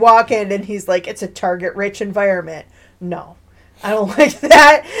nauseating. They walk in and he's like, it's a target-rich environment. No. I don't like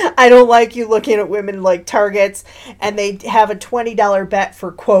that. I don't like you looking at women like targets. And they have a $20 bet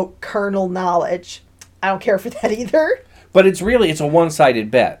for, quote, carnal knowledge. I don't care for that either. But it's a one-sided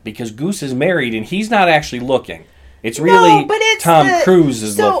bet because Goose is married and he's not actually looking. It's really Tom Cruise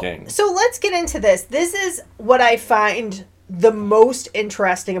is looking. So let's get into this. This is what I find the most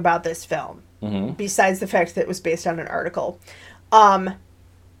interesting about this film, besides the fact that it was based on an article.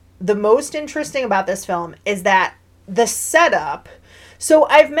 The most interesting about this film is that the setup. So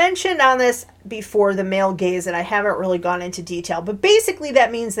I've mentioned on this before the male gaze, and I haven't really gone into detail, but basically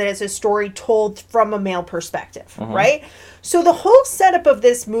that means that it's a story told from a male perspective, right? So the whole setup of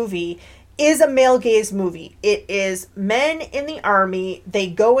this movie is a male gaze movie. It is men in the army. They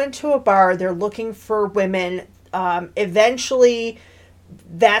go into a bar. They're looking for women. Eventually,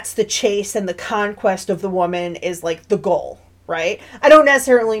 that's the chase and the conquest of the woman is like the goal, right? I don't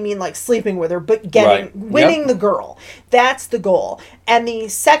necessarily mean like sleeping with her, but winning the girl. That's the goal. And the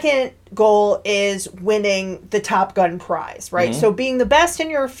second goal is winning the Top Gun prize, right? So being the best in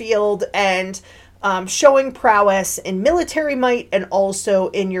your field and showing prowess in military might and also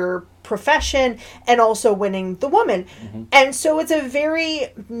in your profession and also winning the woman. And so it's a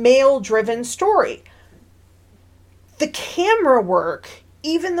very male-driven story. The camera work,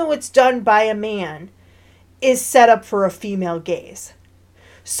 even though it's done by a man, is set up for a female gaze.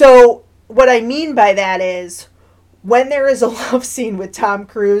 So what I mean by that is when there is a love scene with Tom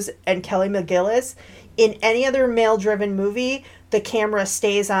Cruise and Kelly McGillis, in any other male-driven movie, the camera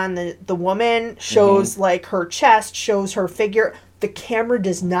stays on the woman, shows like her chest, shows her figure. The camera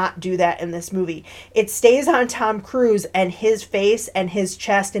does not do that in this movie. It stays on Tom Cruise and his face and his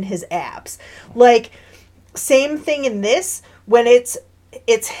chest and his abs. Like, same thing in this, when it's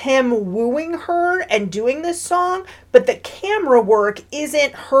him wooing her and doing this song, but the camera work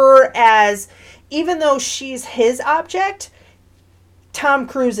isn't her as, even though she's his object, Tom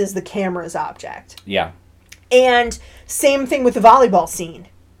Cruise is the camera's object. Yeah. And same thing with the volleyball scene.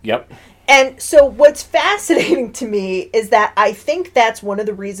 Yep. And so what's fascinating to me is that I think that's one of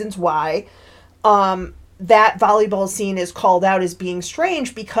the reasons why that volleyball scene is called out as being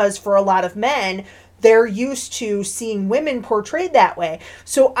strange, because for a lot of men, they're used to seeing women portrayed that way.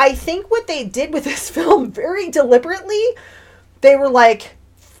 So I think what they did with this film very deliberately, they were like,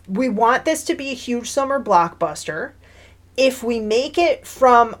 we want this to be a huge summer blockbuster. If we make it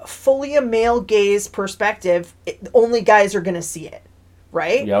from fully a male gaze perspective, only guys are going to see it,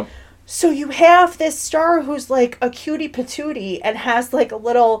 right? Yep. So you have this star who's like a cutie patootie and has like a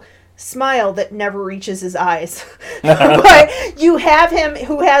little smile that never reaches his eyes. But you have him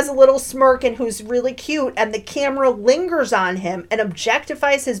who has a little smirk and who's really cute, and the camera lingers on him and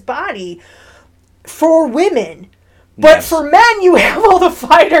objectifies his body for women. But for men, you have all the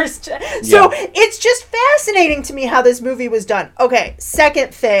fighters. So it's just fascinating to me how this movie was done. Okay,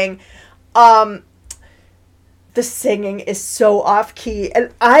 second thing. The singing is so off-key.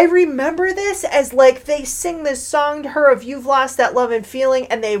 And I remember this as, like, they sing this song to her of You've Lost That Love and Feeling,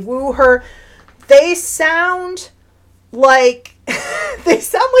 and they woo her. They sound like... they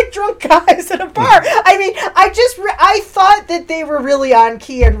sound like drunk guys at a bar. I mean, I thought that they were really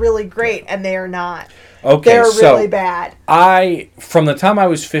on-key and really great, and they are not. Okay, they're really bad. From the time I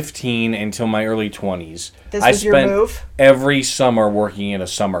was 15 until my early 20s, I spent every summer working at a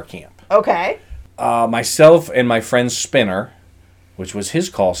summer camp. Okay. Myself and my friend Spinner, which was his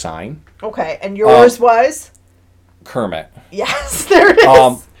call sign. Okay, and yours was? Kermit. Yes, there it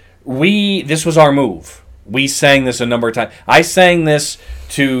is. This was our move. We sang this a number of times. I sang this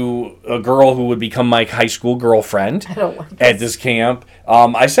to a girl who would become my high school girlfriend at this camp.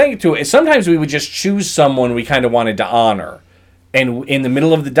 I sang it to... Sometimes we would just choose someone we kind of wanted to honor. And in the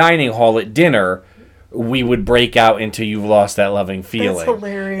middle of the dining hall at dinner, we would break out into You've Lost That Loving Feeling. That's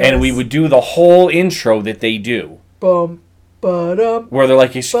hilarious. And we would do the whole intro that they do. Boom. Ba-dum, where they're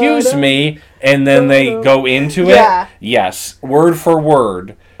like, excuse me, and then they go into it. Yeah. Yes, word for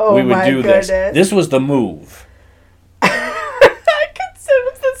word, we would do this. This was the move.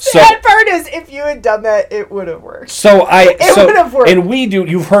 The sad part is, if you had done that, it would have worked. It would have worked. And we do.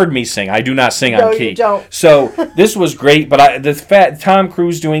 You've heard me sing. I do not sing on key. You don't. So this was great. But Tom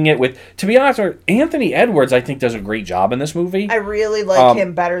Cruise doing it with, to be honest, Anthony Edwards, I think, does a great job in this movie. I really like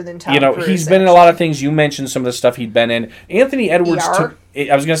him better than Tom Cruise. He's been in a lot of things. You mentioned some of the stuff he'd been in. Anthony Edwards.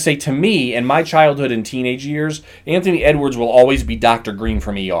 I was going to say, to me, in my childhood and teenage years, Anthony Edwards will always be Dr. Green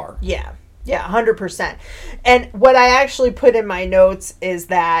from ER. Yeah. Yeah, 100%. And what I actually put in my notes is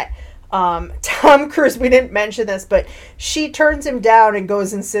that Tom Cruise, we didn't mention this, but she turns him down and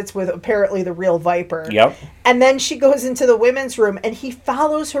goes and sits with apparently the real Viper. Yep. And then she goes into the women's room, and he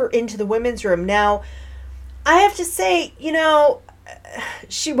follows her into the women's room. Now, I have to say,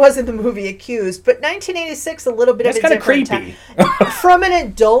 she was in the movie Accused, but 1986, a little bit That's of a different creepy. time. From an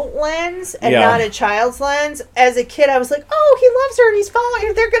adult lens and not a child's lens, as a kid, I was like, oh, he loves her and he's following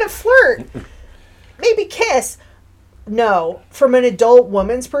her. They're going to flirt. Maybe kiss. No. From an adult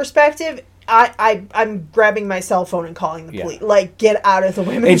woman's perspective, I'm grabbing my cell phone and calling the police. Like, get out of the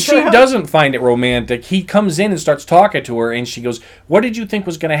women's room. And she doesn't find it romantic. He comes in and starts talking to her, and she goes, what did you think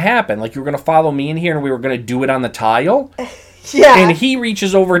was going to happen? Like, you were going to follow me in here and we were going to do it on the tile? Yeah. And he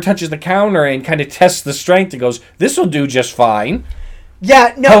reaches over and touches the counter and kind of tests the strength and goes, this will do just fine.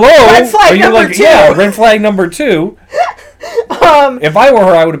 Yeah, no. Hello? Red flag number 2. Yeah, red flag number 2. If I were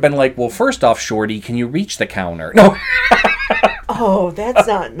her, I would have been like, well, first off, Shorty, can you reach the counter? No. Oh, that's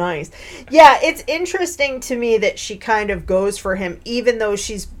not nice. Yeah, it's interesting to me that she kind of goes for him, even though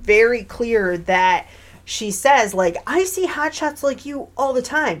she's very clear that she says, like, I see hotshots like you all the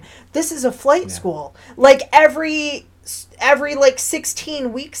time. This is a flight school. Like, every like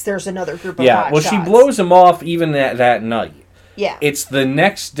 16 weeks, there's another group of hotshots. Well, she blows him off even that night. Yeah. It's the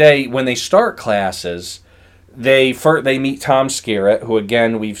next day when they start classes. They meet Tom Skerritt, who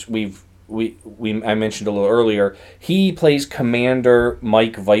again I mentioned a little earlier. He plays Commander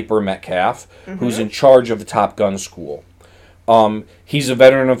Mike Viper Metcalf, who's in charge of the Top Gun school. He's a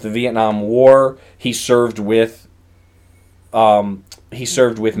veteran of the Vietnam War. He served with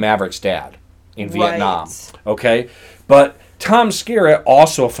Maverick's dad in Vietnam. Okay, but Tom Skerritt,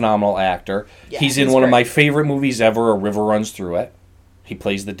 also a phenomenal actor. Yeah, he's in one of my favorite movies ever, A River Runs Through It. He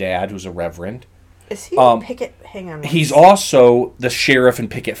plays the dad, who's a reverend. Is he Picket? Hang on. He's also the sheriff in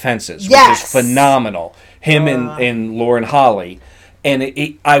Picket Fences, which is phenomenal. Him and Lauren Holly, and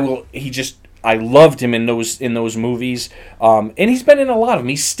I loved him in those movies. And he's been in a lot of them.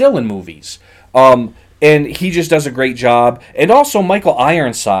 He's still in movies. And he just does a great job. And also Michael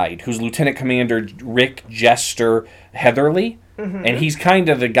Ironside, who's Lieutenant Commander Rick Jester Heatherly, and he's kind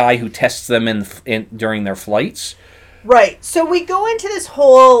of the guy who tests them in during their flights. Right. So we go into this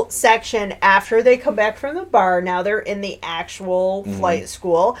whole section after they come back from the bar. Now they're in the actual flight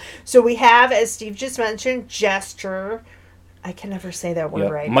school. So we have, as Steve just mentioned, Jester. I can never say that word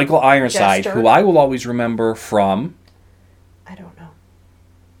right. Michael Ironside, Jester, who I will always remember from... I don't know.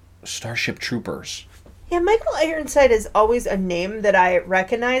 Starship Troopers. Yeah, Michael Ironside is always a name that I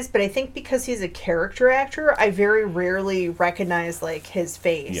recognize, but I think because he's a character actor, I very rarely recognize, like, his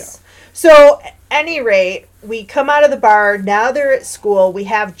face. Yeah. So, at any rate, we come out of the bar, now they're at school, we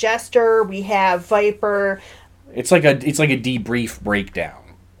have Jester, we have Viper. It's like a debrief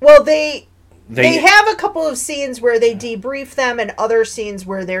breakdown. Well, they have a couple of scenes where they debrief them and other scenes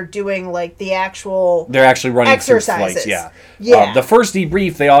where they're doing, like, the actual They're actually running exercises. Through flights, yeah. The first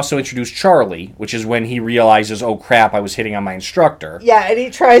debrief, they also introduce Charlie, which is when he realizes, oh, crap, I was hitting on my instructor. Yeah, and he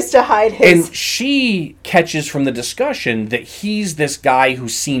tries to hide his... And she catches from the discussion that he's this guy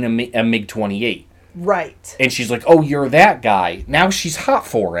who's seen a MiG-28. Right. And she's like, oh, you're that guy. Now she's hot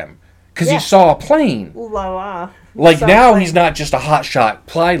for him. Because he saw a plane. Ooh la la. Like, now he's not just a hotshot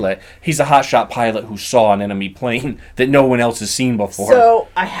pilot. He's a hotshot pilot who saw an enemy plane that no one else has seen before. So,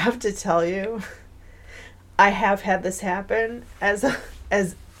 I have to tell you, I have had this happen as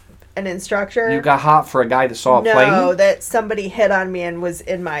an instructor. You got hot for a guy that saw a plane? No, that somebody hit on me and was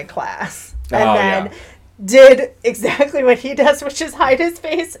in my class. And then did exactly what he does, which is hide his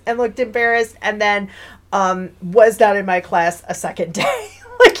face and looked embarrassed, and then was not in my class a second day.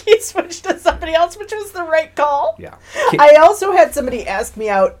 Like, he switched to somebody else, which was the right call. Yeah. I also had somebody ask me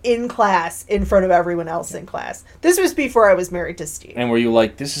out in class in front of everyone else in class. This was before I was married to Steve. And were you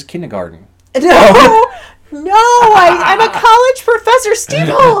like, this is kindergarten? No, I'm a college professor, Steve.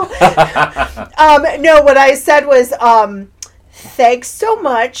 No, what I said was, thanks so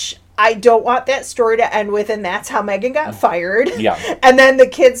much. I don't want that story to end with, and that's how Megan got fired. Yeah. And then the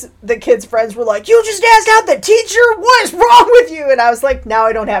kids' friends were like, you just asked out the teacher? What is wrong with you? And I was like, now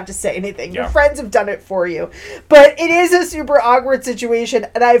I don't have to say anything. Your friends have done it for you. But it is a super awkward situation,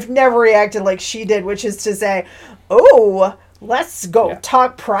 and I've never reacted like she did, which is to say, oh, let's go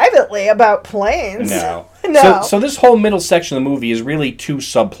talk privately about planes. No. No. So this whole middle section of the movie is really two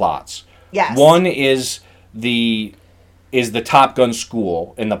subplots. Yes. One is the Top Gun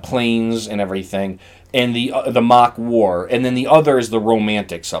school and the planes and everything, and the mock war, and then the other is the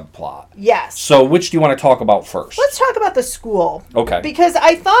romantic subplot. Yes. So which do you want to talk about first? Let's talk about the school. Okay. Because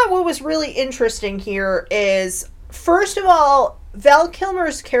I thought what was really interesting here is, first of all, Val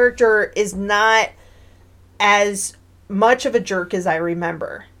Kilmer's character is not as much of a jerk as I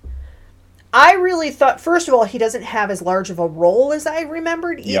remember. I really thought, first of all, he doesn't have as large of a role as I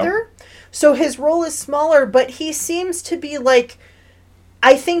remembered either. Yep. So his role is smaller, but he seems to be like,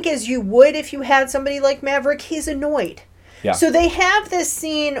 I think as you would if you had somebody like Maverick, he's annoyed. Yeah. So they have this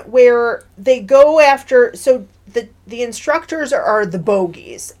scene where they go after, so the instructors are the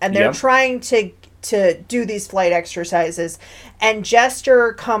bogies, and they're trying to do these flight exercises, and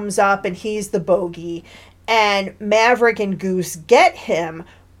Jester comes up and he's the bogey, and Maverick and Goose get him.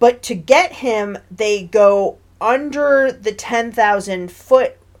 But to get him, they go under the 10,000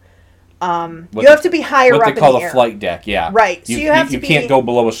 foot. You have to be higher up in the air. What they call a flight deck, yeah. Right. So you can't go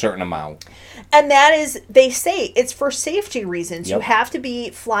below a certain amount. And that is, they say, it's for safety reasons. Yep. You have to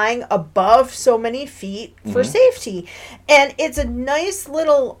be flying above so many feet for safety. And it's a nice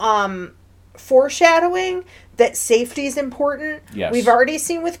little foreshadowing that safety is important. Yes. We've already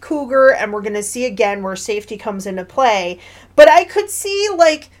seen with Cougar, and we're going to see again where safety comes into play. But I could see,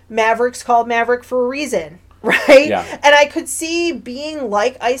 like, Maverick's called Maverick for a reason, right? Yeah. And I could see being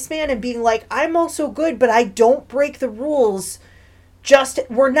like Iceman and being like, I'm also good, but I don't break the rules.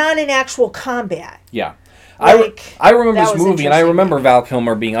 We're not in actual combat. Yeah. I remember this movie, and I remember Val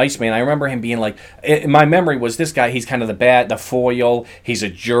Kilmer being Iceman. I remember him being like, my memory was this guy, he's kind of the foil, he's a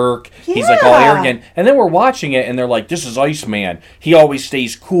jerk, he's like all arrogant. And then we're watching it, and they're like, this is Iceman. He always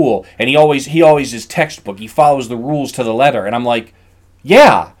stays cool, and he always is textbook. He follows the rules to the letter. And I'm like,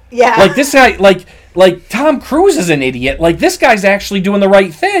 yeah. Like this guy, like Tom Cruise is an idiot. Like this guy's actually doing the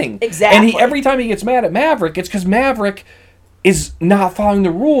right thing. Exactly. And every time he gets mad at Maverick, it's because Maverick is not following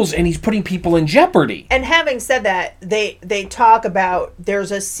the rules, and he's putting people in jeopardy. And having said that, they talk about,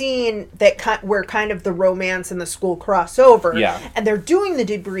 there's a scene where kind of the romance and the school cross over. Yeah. And they're doing the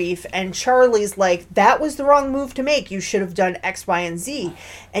debrief, and Charlie's like, that was the wrong move to make. You should have done X, Y, and Z.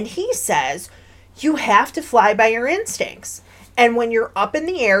 And he says, you have to fly by your instincts. And when you're up in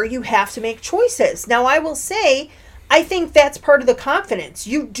the air, you have to make choices. Now, I will say, I think that's part of the confidence.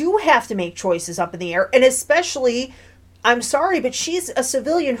 You do have to make choices up in the air, and especially, I'm sorry, but she's a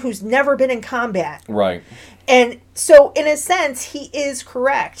civilian who's never been in combat. Right. And so, in a sense, he is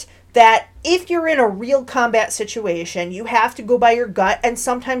correct that if you're in a real combat situation, you have to go by your gut, and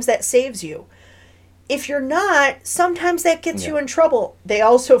sometimes that saves you. If you're not, sometimes that gets you in trouble. They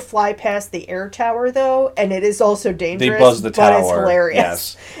also fly past the air tower, though, and it is also dangerous. They buzz the tower. But it's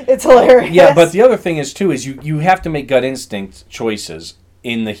hilarious. Yes. It's hilarious. Yeah, but the other thing is, too, is you have to make gut instinct choices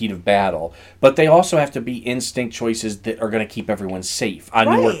in the heat of battle, but they also have to be instinct choices that are going to keep everyone safe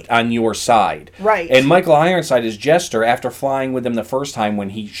on your side. Right. And Michael Ironside is Jester. After flying with them the first time, when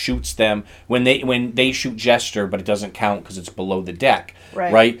he shoots them, when they shoot Jester, but it doesn't count because it's below the deck.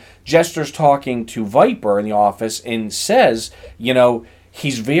 Right. Jester's talking to Viper in the office and says,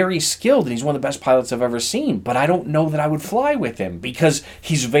 he's very skilled and he's one of the best pilots I've ever seen, but I don't know that I would fly with him because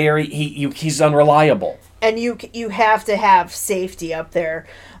he's he's unreliable. And you have to have safety up there.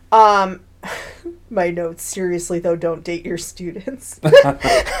 My notes, seriously, though, don't date your students.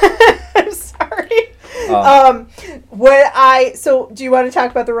 I'm sorry. So do you want to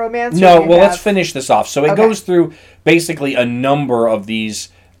talk about the romance? No, let's finish this off. So it goes through basically a number of these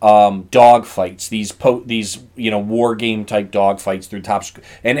dog fights, these war game type dog fights through top school.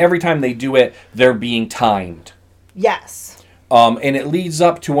 And every time they do it, they're being timed. Yes. And it leads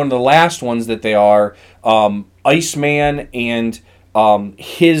up to one of the last ones that they are Iceman and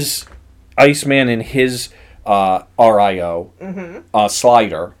his RIO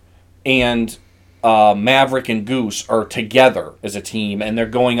Slider and Maverick and Goose are together as a team, and they're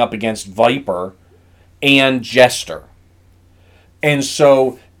going up against Viper and Jester. And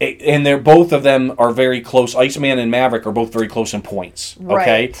so, they're both of them are very close. Iceman and Maverick are both very close in points. Okay?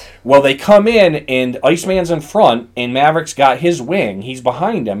 Right. Well, they come in, and Iceman's in front, and Maverick's got his wing. He's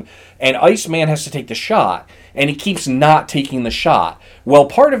behind him, and Iceman has to take the shot, and he keeps not taking the shot. Well,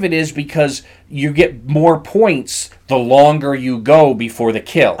 part of it is because you get more points the longer you go before the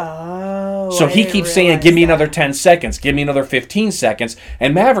kill. So he keeps saying, give me another 10 seconds, give me another 15 seconds.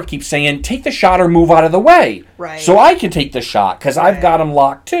 And Maverick keeps saying, take the shot or move out of the way. Right. So I can take the shot because I've got him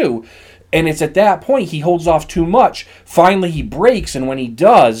locked too. And it's at that point he holds off too much. Finally he breaks, and when he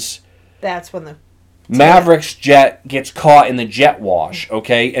does, that's when the Maverick's jet gets caught in the jet wash,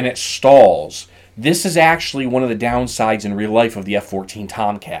 okay? And it stalls. This is actually one of the downsides in real life of the F-14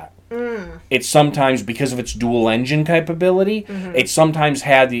 Tomcat. It's sometimes, because of its dual engine capability, it sometimes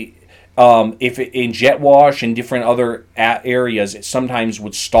had the... in jet wash and different other areas, it sometimes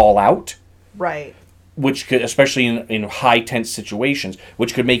would stall out. Right. Which could, especially in high tense situations,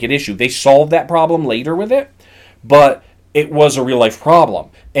 which could make an issue. They solved that problem later with it, but it was a real life problem.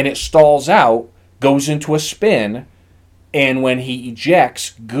 And it stalls out, goes into a spin, And when he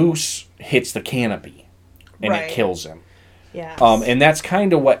ejects, Goose hits the canopy, and it kills him. Yeah. And that's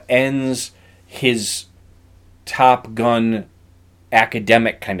kind of what ends his Top Gun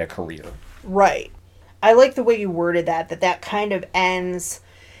academic kind of career. Right. I like the way you worded that kind of ends,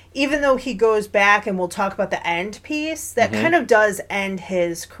 even though he goes back, and we'll talk about the end piece, that kind of does end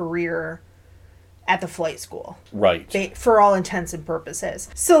his career at the flight school. Right. For all intents and purposes.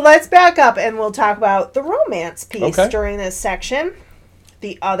 So let's back up and we'll talk about the romance piece during this section.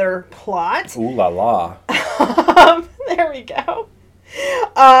 The other plot. Ooh la la. There we go.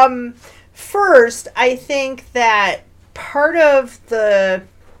 First, I think that part of the...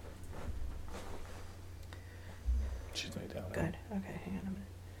 She's laid down. Good. Okay, hang on a minute.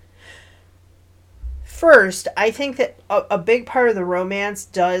 First, I think that a big part of the romance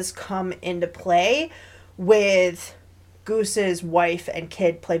does come into play with Goose's wife and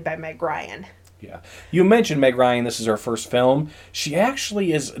kid, played by Meg Ryan. Yeah. You mentioned Meg Ryan, this is her first film. She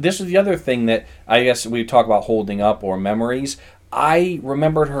actually is, this is the other thing that I guess we talk about holding up or memories. I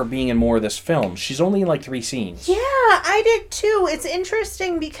remembered her being in more of this film. She's only in like 3 scenes. Yeah, I did too. It's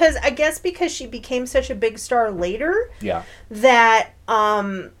interesting because I guess because she became such a big star later. Yeah. That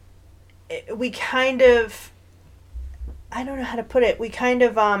we kind of, I don't know how to put it. We kind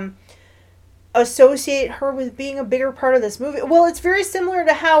of associate her with being a bigger part of this movie. Well, it's very similar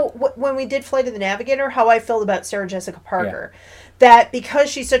to how when we did Flight of the Navigator, how I felt about Sarah Jessica Parker. Yeah. That because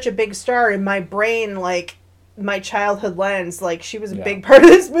she's such a big star in my brain, like my childhood lens, like she was a big part of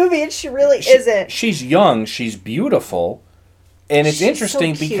this movie, and she really isn't. She's young, she's beautiful, and it's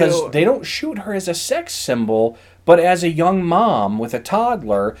interesting so because they don't shoot her as a sex symbol, but as a young mom with a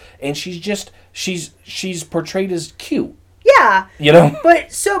toddler, and she's portrayed as cute. Yeah. You know?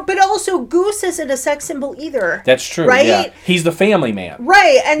 But also Goose isn't a sex symbol either. That's true. Right? Yeah. He's the family man.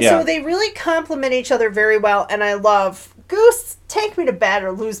 Right. And so they really complement each other very well, and I love Goose, take me to bed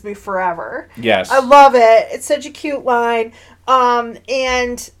or lose me forever. Yes. I love it. It's such a cute line. Hang on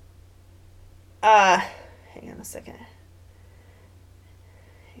a second.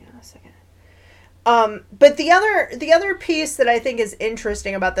 But the other piece that I think is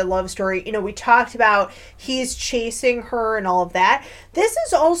interesting about the love story, you know, we talked about he's chasing her and all of that. This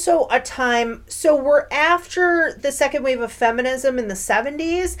is also a time, so we're after the second wave of feminism in the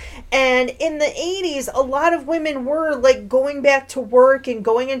 70s, and in the 80s, a lot of women were like going back to work and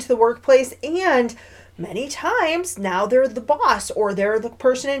going into the workplace, and many times now they're the boss or they're the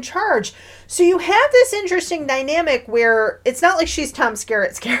person in charge. So you have this interesting dynamic where it's not like she's Tom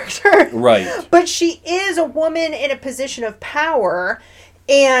Skerritt's character. Right. But she is a woman in a position of power.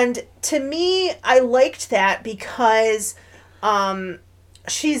 And to me, I liked that because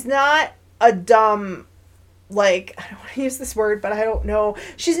she's not a dumb, like, I don't want to use this word, but I don't know.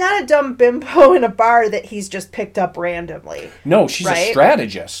 She's not a dumb bimbo in a bar that he's just picked up randomly. No, she's a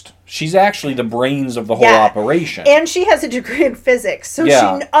strategist. She's actually the brains of the whole operation. And she has a degree in physics, so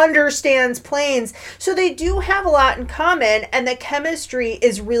she understands planes. So they do have a lot in common, and the chemistry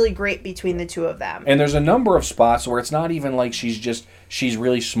is really great between the two of them. And there's a number of spots where it's not even like she's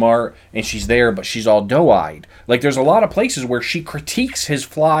really smart and she's there, but she's all doe-eyed. Like there's a lot of places where she critiques his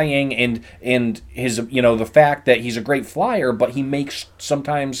flying and his, you know, the fact that he's a great flyer, but he makes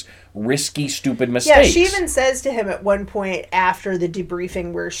sometimes risky, stupid mistakes. Yeah, she even says to him at one point after the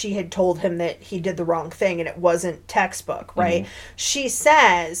debriefing where she had told him that he did the wrong thing and it wasn't textbook, right? Mm-hmm. She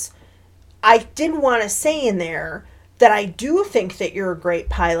says, I didn't want to say in there that I do think that you're a great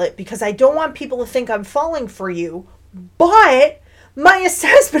pilot because I don't want people to think I'm falling for you, but my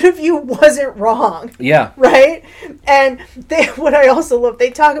assessment of you wasn't wrong. Yeah. Right? And what I also love,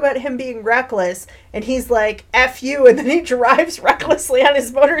 they talk about him being reckless, and he's like, F you, and then he drives recklessly on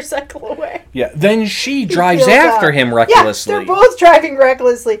his motorcycle away. Yeah. Then she drives after him recklessly. Yeah, they're both driving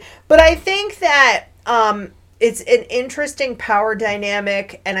recklessly. But I think that it's an interesting power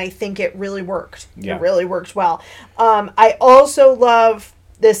dynamic, and I think it really worked. Yeah. It really worked well. I also love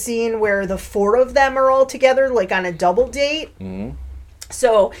the scene where the 4 of them are all together, like on a double date. Mm-hmm.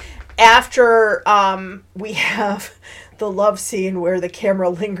 So after we have the love scene where the camera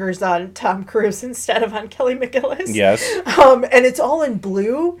lingers on Tom Cruise instead of on Kelly McGillis. Yes. And it's all in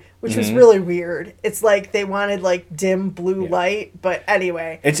blue, which was really weird. It's like they wanted like dim blue light, but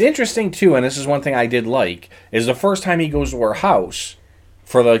anyway. It's interesting too, and this is one thing I did like, is the first time he goes to her house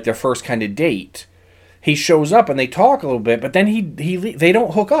for like their first kind of date, he shows up and they talk a little bit, but then they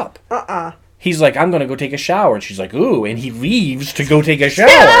don't hook up. he's like, I'm going to go take a shower. And she's like, ooh. And he leaves to go take a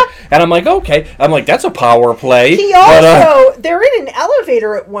shower. And I'm like, okay. I'm like, that's a power play. He also, they're in an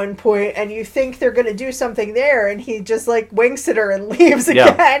elevator at one point, and you think they're going to do something there, and he just, like, winks at her and leaves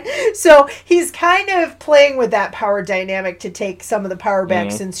again. So he's kind of playing with that power dynamic to take some of the power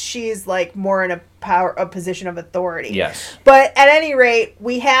back, since she's, like, more in a position of authority. Yes. But at any rate,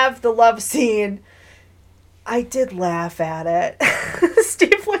 we have the love scene. I did laugh at it.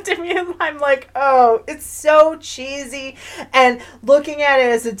 Steve looked at me and I'm like, oh, it's so cheesy. And looking at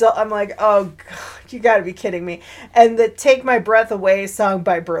it as an adult, I'm like, oh, God, you gotta be kidding me. And the Take My Breath Away song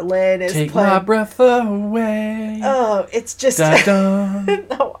by Berlin is Take playing. my breath away. Oh, it's just... Dun, dun.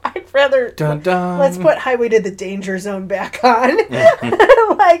 No, I'd rather... Dun, dun. Let's put Highway to the Danger Zone back on.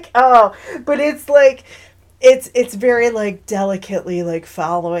 Like, oh, but it's like... It's very, like, delicately, like,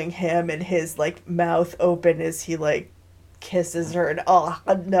 following him and his, like, mouth open as he, like, kisses her. And, oh,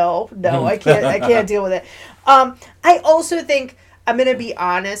 no, I can't deal with it. I also think, I'm going to be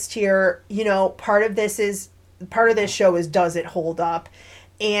honest here, you know, part of this show is, does it hold up?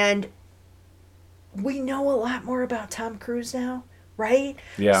 And we know a lot more about Tom Cruise now, right?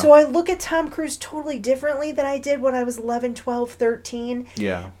 Yeah. So I look at Tom Cruise totally differently than I did when I was 11, 12, 13.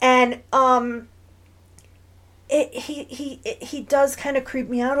 Yeah. And, he does kind of creep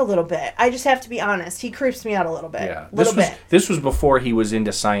me out a little bit. I just have to be honest. He creeps me out a little bit. Yeah. Bit. This was before he was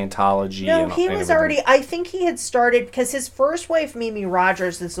into Scientology. No, and he was everything. already... I think he had started... Because his first wife, Mimi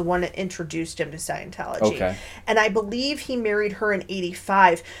Rogers, is the one that introduced him to Scientology. Okay. And I believe he married her in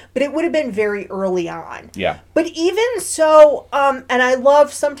 85. But it would have been very early on. Yeah. But even so... and I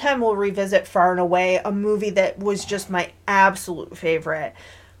love... Sometime we'll revisit Far and Away, a movie that was just my absolute favorite.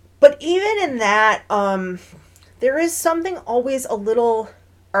 But even in that... there is something always a little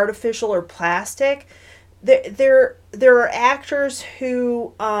artificial or plastic. There are actors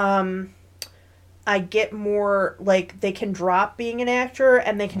who I get more, like, they can drop being an actor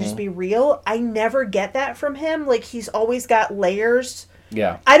and they can just be real. I never get that from him. Like, he's always got layers.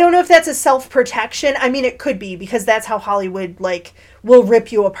 Yeah. I don't know if that's a self-protection. I mean, it could be, because that's how Hollywood, like, will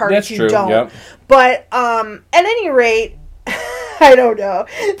rip you apart if you don't. Yep. But at any rate... I don't know.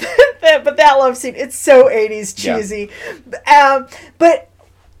 But that love scene, it's so 80s cheesy. Yeah. But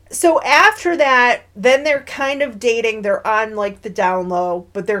so after that, then they're kind of dating. They're on, like, the down low,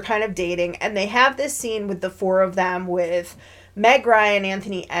 but they're kind of dating. And they have this scene with the four of them with Meg Ryan,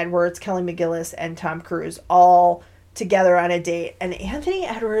 Anthony Edwards, Kelly McGillis, and Tom Cruise all together on a date. And Anthony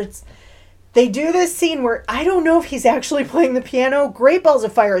Edwards... They do this scene where I don't know if he's actually playing the piano. Great Balls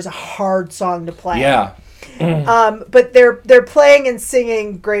of Fire is a hard song to play. Yeah. But they're playing and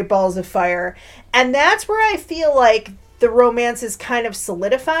singing Great Balls of Fire. And that's where I feel like the romance is kind of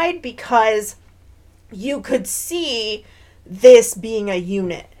solidified, because you could see this being a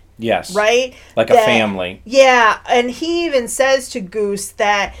unit. Yes. Right? Like a family. Yeah. And he even says to Goose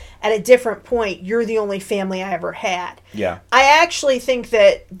that at a different point, you're the only family I ever had. Yeah. I actually think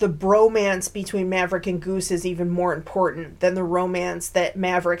that the bromance between Maverick and Goose is even more important than the romance that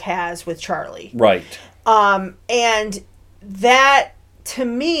Maverick has with Charlie. Right. And that, to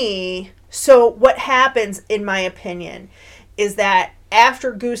me, so what happens, in my opinion, is that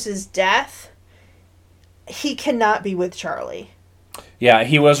after Goose's death, he cannot be with Charlie. Yeah,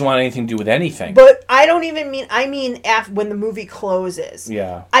 he doesn't want anything to do with anything. But I don't even mean, I mean after, when the movie closes.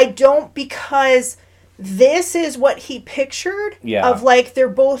 Yeah. I don't, because this is what he pictured. Yeah. Of, like, they're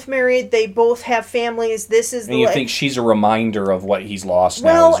both married, they both have families, this is... And you think she's a reminder of what he's lost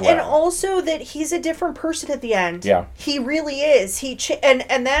now as well. And also that he's a different person at the end. Yeah. He really is.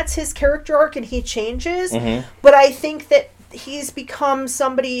 And that's his character arc, and he changes. Mm-hmm. But I think that he's become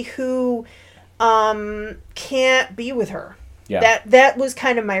somebody who can't be with her. Yeah. That was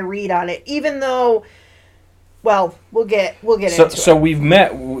kind of my read on it. Even though, well, we'll get into it. So we've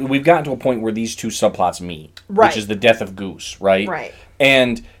gotten to a point where these two subplots meet, right, which is the death of Goose, right? Right.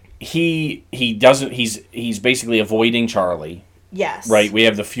 And he doesn't. He's basically avoiding Charlie. Yes. Right. We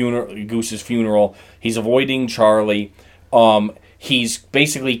have the Goose's funeral. He's avoiding Charlie. He's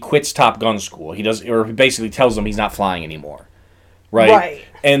basically quits Top Gun school. He basically tells them he's not flying anymore. Right? Right.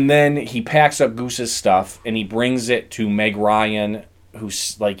 And then he packs up Goose's stuff and he brings it to Meg Ryan,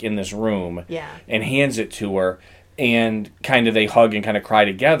 who's, like, in this room. Yeah. And hands it to her. And kind of they hug and kind of cry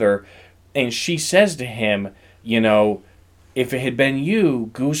together. And she says to him, you know, if it had been you,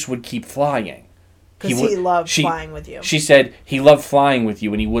 Goose would keep flying. Because he loved flying with you. She said he loved flying with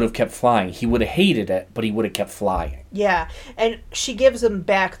you and he would have kept flying. He would have hated it, but he would have kept flying. Yeah. And she gives him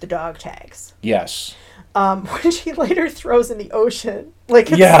back the dog tags. Yes. When she later throws in the ocean. Like,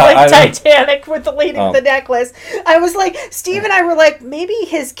 it's Yeah, Titanic with the lady with the necklace. I was like, Steve and I were like, maybe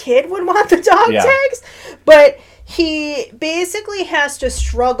his kid would want the dog tags? But he basically has to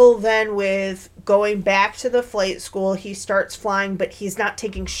struggle then with going back to the flight school. He starts flying, but he's not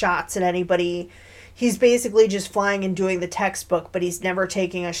taking shots at anybody. He's basically just flying and doing the textbook, but he's never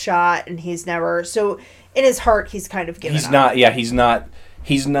taking a shot, and he's never... So, in his heart, he's kind of given up.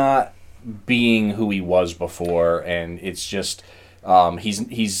 He's not being who he was before, and it's just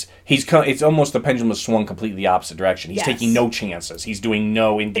it's almost the pendulum has swung completely the opposite direction. He's taking no chances. He's doing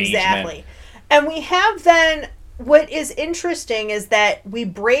no engagement. Exactly. And we have then, what is interesting is that we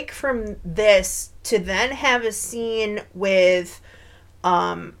break from this to then have a scene with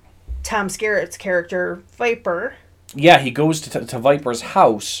Tom Skerritt's character, Viper. Yeah, he goes to Viper's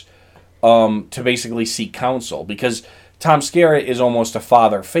house to basically seek counsel, because Tom Skerritt is almost a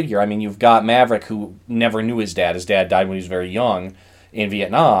father figure. I mean, you've got Maverick, who never knew his dad. His dad died when he was very young in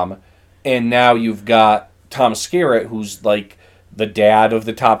Vietnam. And now you've got Tom Skerritt, who's like the dad of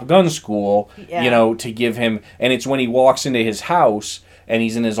the Top Gun school, to give him... And it's when he walks into his house, and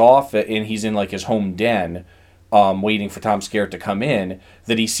he's in his office, and he's in like his home den, waiting for Tom Skerritt to come in,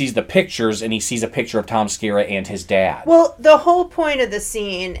 that he sees the pictures, and he sees a picture of Tom Skerritt and his dad. Well, the whole point of the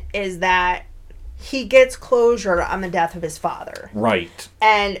scene is that he gets closure on the death of his father. Right.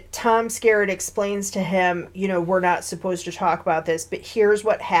 And Tom Skerritt explains to him, we're not supposed to talk about this, but here's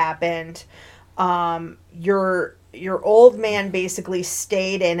what happened. Your old man basically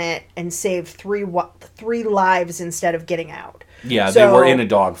stayed in it and saved three lives instead of getting out. Yeah, so they were in a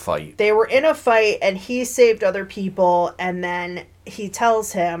dogfight. They were in a fight, and he saved other people, and then he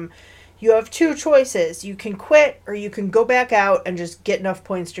tells him, you have two choices. You can quit, or you can go back out and just get enough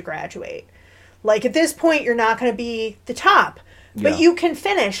points to graduate. Like, at this point, you're not going to be the top. But you can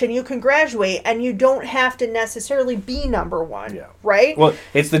finish and you can graduate, and you don't have to necessarily be number one. Yeah. Right? Well,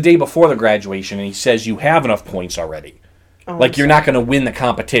 it's the day before the graduation, and he says you have enough points already. Oh, like, you're not going to win the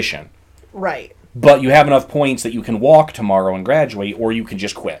competition. Right. But you have enough points that you can walk tomorrow and graduate, or you can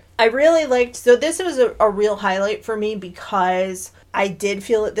just quit. I really liked... So this was a real highlight for me, because I did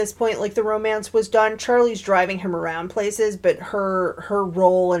feel at this point like the romance was done. Charlie's driving him around places, but her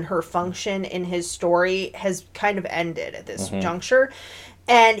role and her function in his story has kind of ended at this juncture.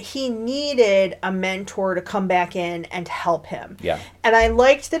 And he needed a mentor to come back in and help him. Yeah. And I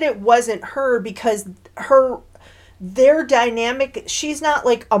liked that it wasn't her, because their dynamic, she's not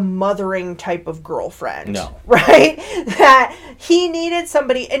like a mothering type of girlfriend. No. Right? That he needed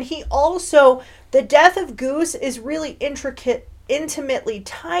somebody. And he also, the death of Goose is really intimately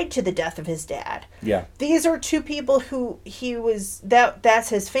tied to the death of his dad. Yeah. These are two people who that's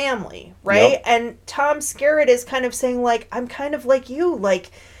his family, right? Yep. And Tom Skerritt is kind of saying, like, I'm kind of like you,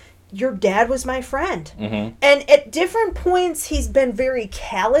 like, your dad was my friend. Mm-hmm. And at different points, he's been very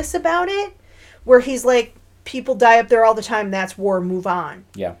callous about it, where he's like, people die up there all the time, that's war, move on.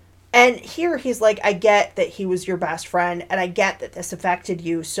 Yeah. And here he's like, I get that he was your best friend, and I get that this affected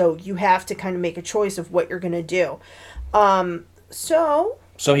you, so you have to kind of make a choice of what you're going to do. So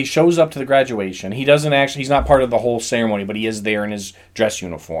he shows up to the graduation. He's not part of the whole ceremony, but he is there in his dress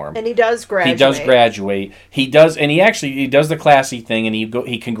uniform. And he does graduate. He does graduate. He does the classy thing, and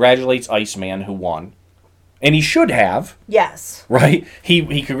he congratulates Iceman, who won. And he should have. Yes. Right?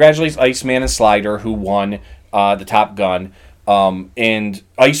 He congratulates Iceman and Slider, who won the Top Gun. And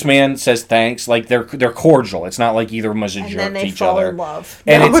Iceman says thanks. Like, they're cordial. It's not like either of them is a jerk to each other. And love.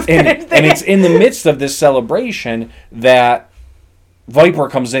 And it's in the midst of this celebration that Viper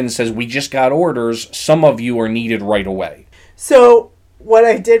comes in and says, we just got orders. Some of you are needed right away. So what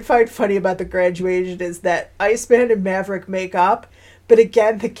I did find funny about the graduation is that Iceman and Maverick make up. But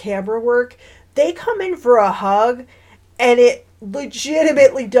again, the camera work... They come in for a hug, and it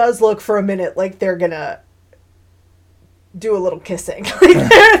legitimately does look for a minute like they're gonna do a little kissing. Like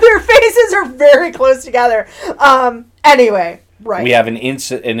their faces are very close together. Anyway, right. We have an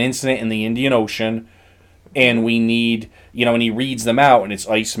incident in the Indian Ocean, and we need, and he reads them out, and it's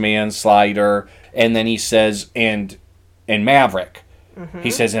Iceman, Slider, and then he says, and Maverick. Mm-hmm.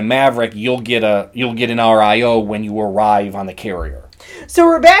 He says, and Maverick, you'll get an RIO when you arrive on the carrier. So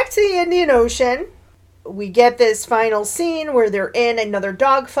we're back to the Indian Ocean. We get this final scene where they're in another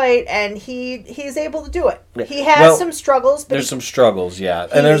dogfight, and he's able to do it. He has some struggles. But there's some struggles, yeah.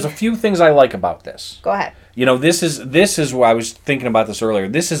 And there's a few things I like about this. Go ahead. This is where I was thinking about this earlier.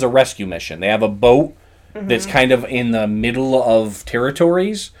 This is a rescue mission. They have a boat that's kind of in the middle of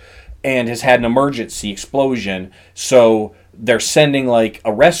territories and has had an emergency explosion. So they're sending like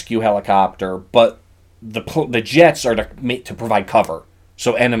a rescue helicopter, but the jets are to provide cover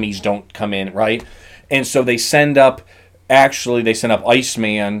so enemies don't come in, right? And so they send up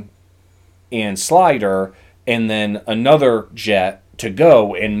Iceman and Slider, and then another jet to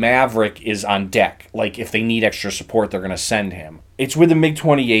go, and Maverick is on deck. Like, if they need extra support, they're going to send him. It's with the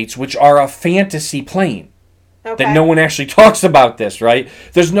MiG-28s, which are a fantasy plane. Okay. That no one actually talks about this, right?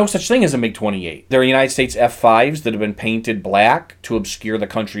 There's no such thing as a MiG-28. They're United States F-5s that have been painted black to obscure the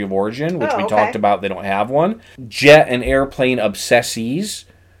country of origin, which we talked about. They don't have one. Jet and airplane obsessees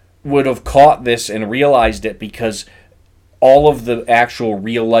would have caught this and realized it, because all of the actual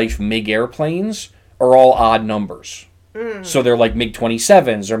real-life MiG airplanes are all odd numbers. So they're like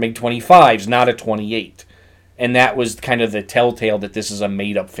MiG-27s or MiG-25s, not a 28. And that was kind of the telltale that this is a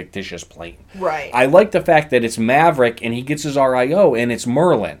made-up fictitious plane. Right. I like the fact that it's Maverick, and he gets his RIO, and it's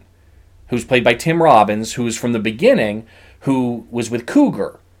Merlin, who's played by Tim Robbins, who is from the beginning, who was with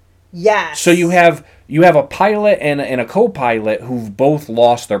Cougar. Yes. So you have a pilot and a co-pilot who've both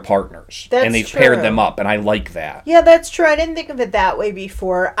lost their partners. That's and they've true. paired them up, and I like that. Yeah, that's true. I didn't think of it that way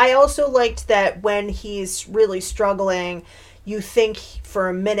before. I also liked that when he's really struggling, you think for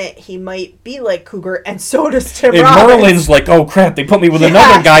a minute he might be like Cougar, and so does Tim And Robbins. Merlin's like, oh crap, they put me with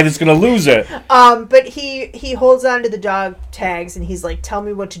another guy that's going to lose it. But he holds on to the dog tags, and he's like, tell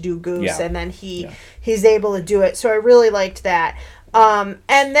me what to do, Goose. Yeah. And then he's able to do it. So I really liked that. And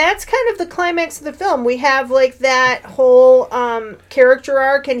that's kind of the climax of the film. We have like that whole character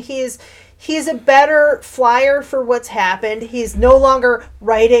arc, and he's a better flyer for what's happened. He's no longer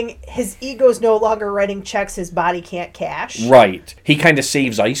writing, his ego's no longer writing checks his body can't cash. Right. He kind of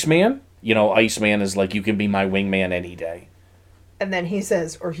saves Iceman. You know, Iceman is like, you can be my wingman any day. And then he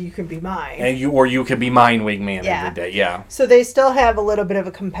says, or you can be mine. And you can be mine wingman every day. Yeah. So they still have a little bit of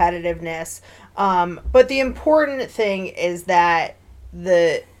a competitiveness. But the important thing is that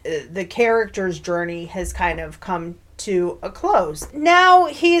the character's journey has kind of come to a close. Now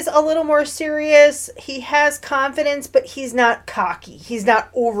he's a little more serious. He has confidence, but he's not cocky. He's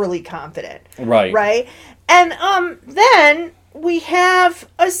not overly confident. Right. Right? And then we have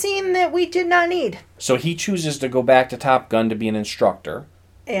a scene that we did not need. So he chooses to go back to Top Gun to be an instructor.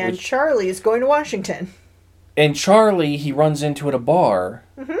 And Charlie is going to Washington. And Charlie, he runs into at a bar.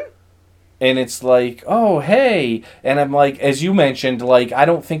 Mm-hmm. And it's like, oh, hey. And I'm like, as you mentioned, like, I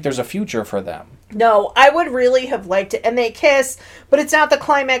don't think there's a future for them. No, I would really have liked it. And they kiss, but it's not the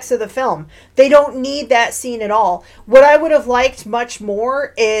climax of the film. They don't need that scene at all. What I would have liked much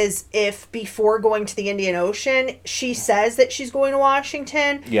more is if before going to the Indian Ocean, she says that she's going to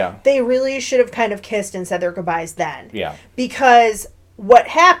Washington. Yeah. They really should have kind of kissed and said their goodbyes then. Yeah. Because what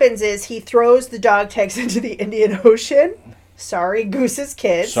happens is he throws the dog tags into the Indian Ocean. Sorry, Goose's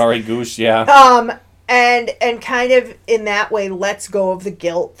kids. Sorry, Goose, yeah. And kind of in that way lets go of the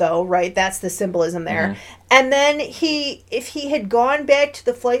guilt, though, right? That's the symbolism there. Mm-hmm. And then if he had gone back to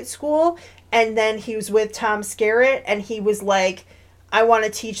the flight school and then he was with Tom Skerritt and he was like, I want to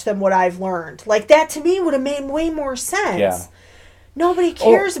teach them what I've learned. Like, that to me would have made way more sense. Yeah. Nobody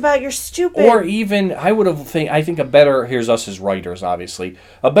cares about your stupid... Or even, I think a better, here's us as writers, obviously,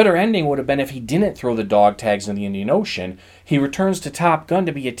 a better ending would have been if he didn't throw the dog tags in the Indian Ocean. He returns to Top Gun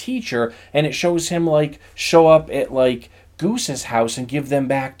to be a teacher, and it shows him, like, show up at, like, Goose's house and give them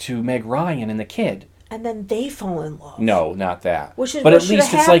back to Meg Ryan and the kid. And then they fall in love. No, not that. Which is but what at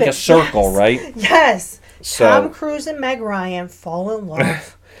least it's happened. like a circle, yes. right? Yes. So, Tom Cruise and Meg Ryan fall in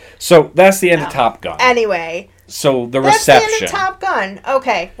love. So that's the end of Top Gun. Anyway... So the That's reception. the end of Top Gun.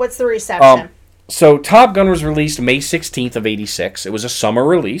 Okay, what's the reception? So Top Gun was released May 16th of 86. It was a summer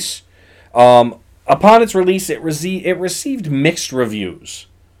release. Upon its release, it received mixed reviews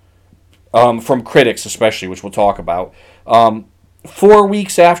from critics, especially, which we'll talk about. 4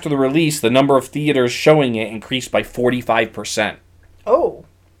 weeks after the release, the number of theaters showing it increased by 45%. Oh.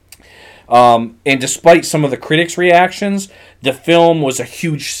 And despite some of the critics' reactions, the film was a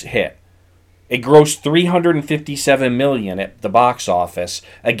huge hit. It grossed $357 million at the box office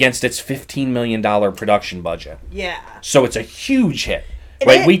against its $15 million production budget. Yeah. So it's a huge hit.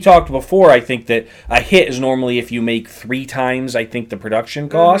 Right? We talked before, I think, that a hit is normally if you make 3 times, I think, the production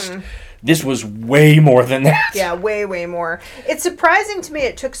cost. Mm-hmm. This was way more than that. Yeah, way, way more. It's surprising to me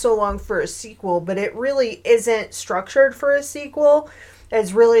it took so long for a sequel, but it really isn't structured for a sequel.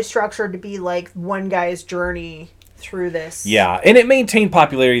 It's really structured to be like one guy's journey through this. Yeah, and it maintained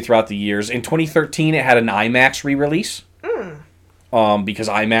popularity throughout the years. In 2013, it had an IMAX re-release. Because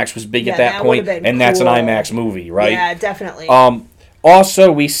IMAX was big at that point, and cool. That's an IMAX movie, right? Yeah, definitely.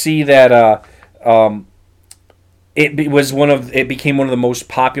 Also, we see that it became one of the most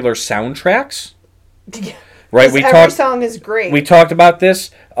popular soundtracks. Right? Every song is great. We talked about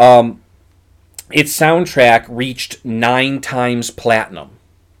this. Its soundtrack reached 9 times platinum.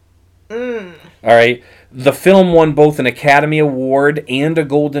 All right. The film won both an Academy Award and a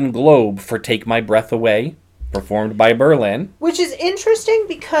Golden Globe for Take My Breath Away, performed by Berlin. Which is interesting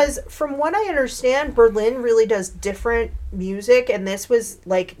because from what I understand, Berlin really does different music, and this was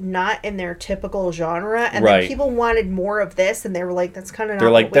like not in their typical genre. And then people wanted more of this, and they were like, that's kind of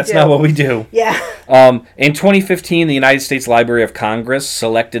not what we do. That's not what we do. Yeah. In 2015, the United States Library of Congress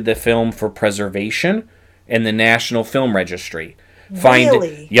selected the film for preservation in the National Film Registry.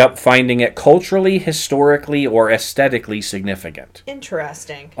 Really? Finding it culturally, historically, or aesthetically significant.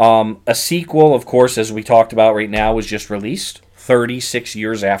 Interesting. A sequel, of course, as we talked about right now, was just released 36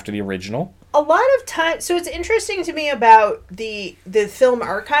 years after the original. A lot of times, so it's interesting to me about the film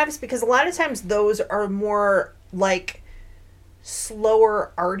archives, because a lot of times those are more like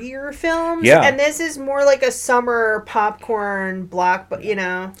slower, artier films. Yeah. And this is more like a summer popcorn block, but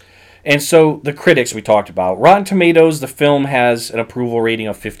And so the critics we talked about. Rotten Tomatoes, the film has an approval rating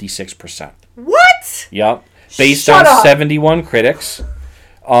of 56%. What? Yep. Based Shut on up. 71 critics,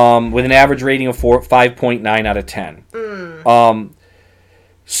 with an average rating of 5.9 out of 10.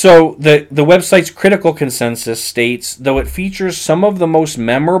 So the website's critical consensus states, though it features some of the most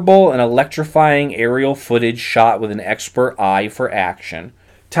memorable and electrifying aerial footage shot with an expert eye for action,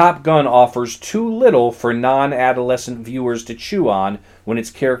 Top Gun offers too little for non-adolescent viewers to chew on when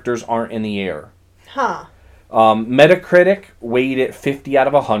its characters aren't in the air. Huh. Metacritic weighed it 50 out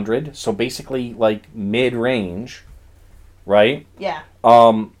of 100, so basically like mid-range, right? Yeah.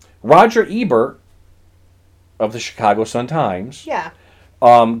 Roger Ebert of the Chicago Sun-Times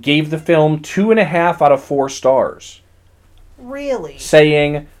gave the film 2.5 out of 4 stars. Really?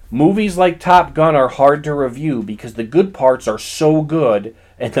 Saying, movies like Top Gun are hard to review because the good parts are so good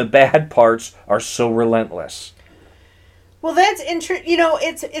and the bad parts are so relentless. Well, that's interesting.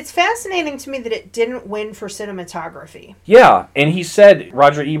 It's fascinating to me that it didn't win for cinematography. Yeah, and he said,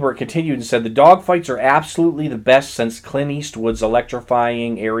 Roger Ebert continued and said, the dogfights are absolutely the best since Clint Eastwood's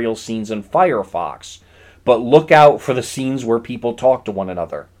electrifying aerial scenes in Firefox. But look out for the scenes where people talk to one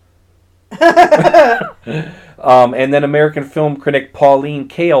another. And then American film critic Pauline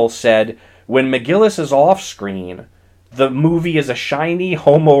Kael said, when McGillis is off screen, the movie is a shiny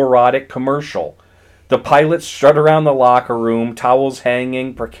homoerotic commercial. The pilots strut around the locker room, towels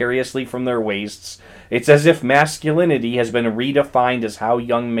hanging precariously from their waists. It's as if masculinity has been redefined as how a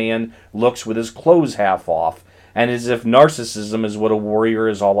young man looks with his clothes half off, and as if narcissism is what a warrior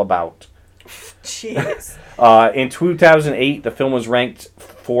is all about. Jeez. In 2008, the film was ranked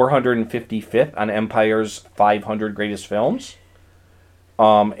 455th on Empire's 500 Greatest Films.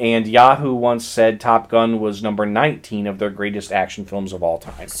 And Yahoo once said Top Gun was number 19 of their greatest action films of all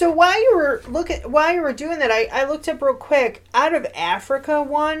time. So while you were doing that, I looked up real quick. Out of Africa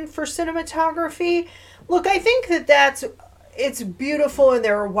won for cinematography. Look, I think it's beautiful and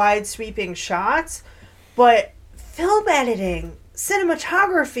there are wide sweeping shots, but film editing,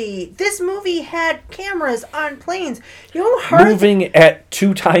 cinematography, this movie had cameras on planes. You know how hard moving at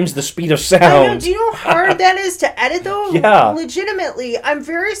 2 times the speed of sound. I know. Do you know how hard that is to edit though? Yeah. Legitimately, I'm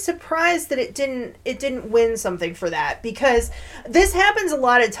very surprised that it didn't win something for that, because this happens a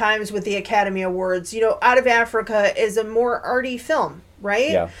lot of times with the Academy Awards. Out of Africa is a more arty film,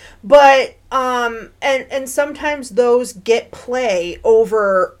 right? Yeah. But and sometimes those get play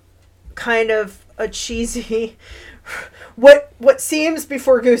over kind of a cheesy what seems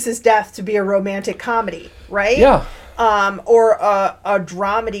before Goose's death to be a romantic comedy, right? Yeah. Or a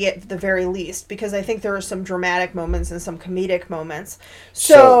dramedy at the very least, because I think there are some dramatic moments and some comedic moments.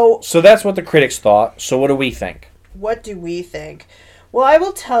 So that's what the critics thought. So what do we think? What do we think? Well, I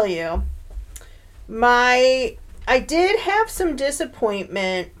will tell you, I did have some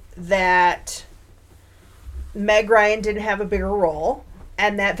disappointment that Meg Ryan didn't have a bigger role,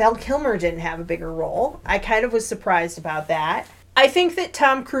 and that Val Kilmer didn't have a bigger role. I kind of was surprised about that. I think that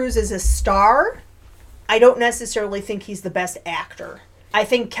Tom Cruise is a star. I don't necessarily think he's the best actor. I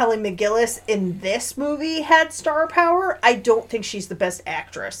think Kelly McGillis in this movie had star power. I don't think she's the best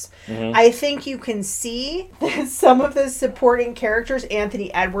actress. Mm-hmm. I think you can see that some of the supporting characters,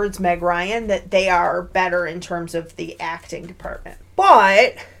 Anthony Edwards, Meg Ryan, that they are better in terms of the acting department.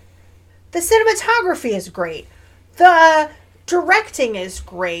 But the cinematography is great. The directing is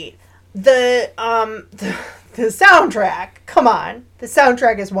great. The soundtrack, come on. The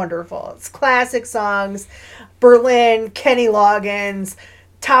soundtrack is wonderful. It's classic songs. Berlin, Kenny Loggins,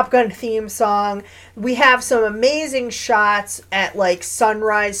 Top Gun theme song. We have some amazing shots at like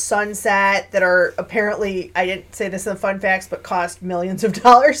sunrise, sunset that are apparently, I didn't say this in the fun facts, but cost millions of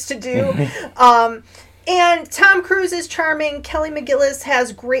dollars to do. And Tom Cruise is charming. Kelly McGillis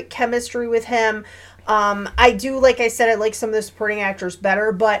has great chemistry with him. I do, like I said, I like some of the supporting actors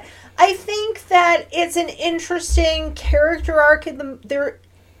better, but I think that it's an interesting character arc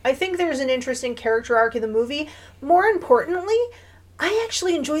I think there's an interesting character arc in the movie. More importantly, I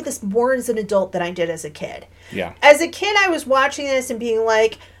actually enjoyed this more as an adult than I did as a kid. Yeah. As a kid, I was watching this and being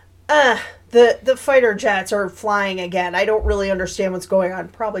like, the fighter jets are flying again. I don't really understand what's going on,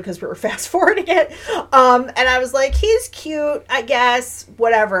 probably because we were fast forwarding it. And I was like, he's cute, I guess,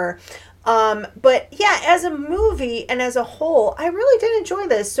 whatever. But yeah, as a movie and as a whole, I really did enjoy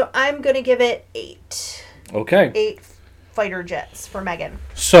this. So I'm going to give it 8. Okay. 8 fighter jets for Megan.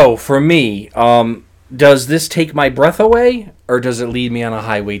 So for me, does this take my breath away, or does it lead me on a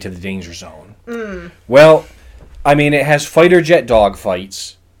highway to the danger zone? Well, I mean, it has fighter jet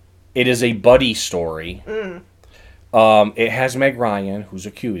dogfights. It is a buddy story. It has Meg Ryan, who's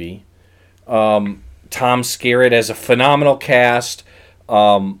a cutie. Tom Skerritt has a phenomenal cast.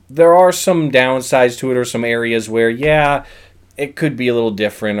 There are some downsides to it, or some areas where, yeah, it could be a little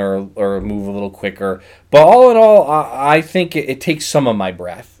different or move a little quicker. But all in all, I think it takes some of my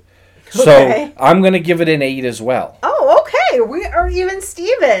breath. Okay. So I'm going to give it an 8 as well. Oh, okay. We are even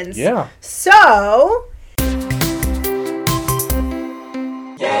Stevens. Yeah. So...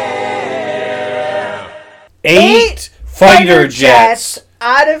 Eight fighter jets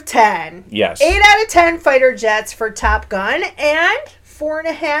out of 10. Yes. 8 out of 10 fighter jets for Top Gun, and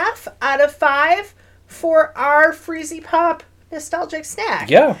 4.5 out of 5 for our Freezy Pop nostalgic snack.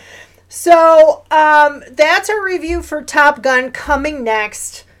 Yeah. So, that's our review for Top Gun. Coming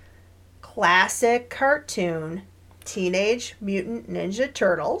next, classic cartoon, Teenage Mutant Ninja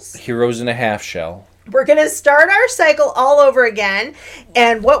Turtles. Heroes in a Half Shell. We're going to start our cycle all over again,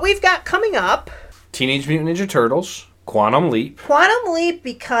 and what we've got coming up... Teenage Mutant Ninja Turtles, Quantum Leap. Quantum Leap,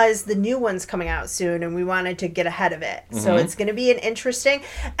 because the new one's coming out soon and we wanted to get ahead of it. So it's going to be an interesting.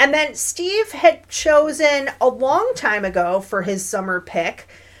 And then Steve had chosen a long time ago for his summer pick,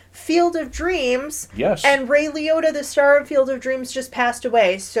 Field of Dreams. Yes. And Ray Liotta, the star of Field of Dreams, just passed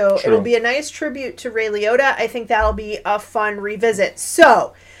away. So True. It'll be a nice tribute to Ray Liotta. I think that'll be a fun revisit.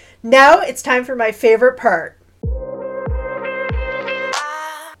 So now it's time for my favorite part.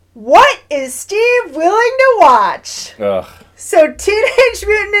 What is Steve willing to watch? Ugh. So Teenage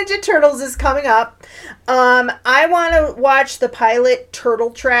Mutant Ninja Turtles is coming up. I want to watch the pilot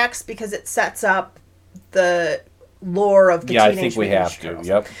Turtle Tracks because it sets up the lore of the Teenage Mutant Ninja Turtles.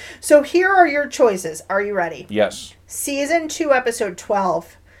 Yeah, I think we have to. Yep. So here are your choices. Are you ready? Yes. Season 2, Episode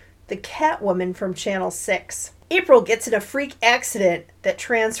 12. The Catwoman from Channel 6. April gets in a freak accident that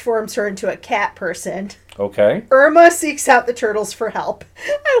transforms her into a cat person. Okay. Irma seeks out the turtles for help.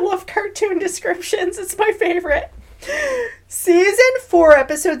 I love cartoon descriptions. It's my favorite. Season 4,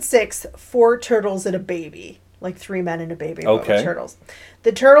 Episode 6, 4 turtles and a baby. Like 3 men and a baby. Okay. With turtles.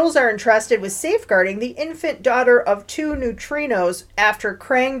 The turtles are entrusted with safeguarding the infant daughter of 2 neutrinos after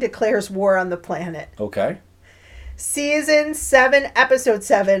Krang declares war on the planet. Okay. Season 7, Episode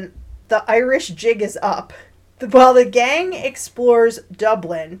 7, The Irish Jig is Up. While the gang explores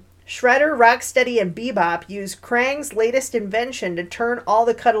Dublin, Shredder, Rocksteady, and Bebop use Krang's latest invention to turn all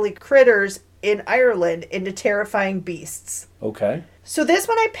the cuddly critters in Ireland into terrifying beasts. Okay. So this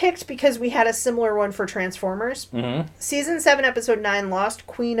one I picked because we had a similar one for Transformers. Season 7, Episode 9, Lost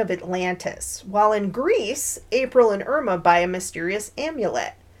Queen of Atlantis. While in Greece, April and Irma buy a mysterious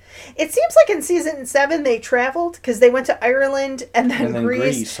amulet. It seems like in Season 7 they traveled because they went to Ireland and then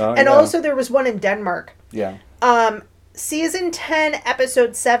Greece. And also there was one in Denmark. Yeah. Season 10,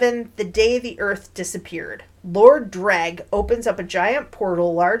 Episode 7, The Day the Earth Disappeared. Lord Dreg opens up a giant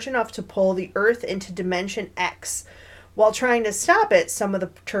portal large enough to pull the Earth into Dimension X. While trying to stop it, some of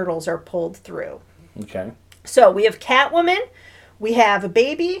the turtles are pulled through. Okay. So we have Catwoman, we have a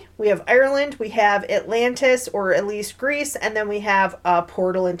baby, we have Ireland, we have Atlantis, or at least Greece, and then we have a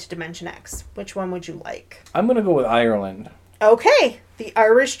portal into Dimension X. Which one would you like? I'm going to go with Ireland. Okay, the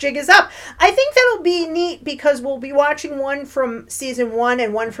Irish Jig is Up. I think that'll be neat because we'll be watching one from Season 1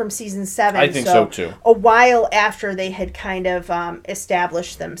 and one from Season 7. I think so too. A while after they had kind of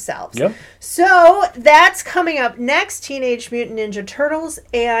established themselves. Yep. So that's coming up next, Teenage Mutant Ninja Turtles,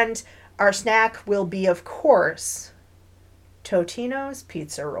 and our snack will be, of course, Totino's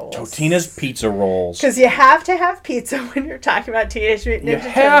Pizza Rolls. Totino's Pizza Rolls. Because you have to have pizza when you're talking about Teenage Mutant Ninja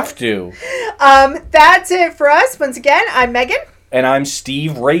Turtles. You have to. That's it for us. Once again, I'm Megan. And I'm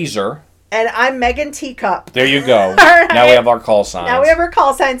Steve Razor. And I'm Megan Teacup. There you go. All right. Now we have our call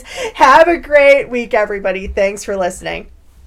signs. Have a great week, everybody. Thanks for listening.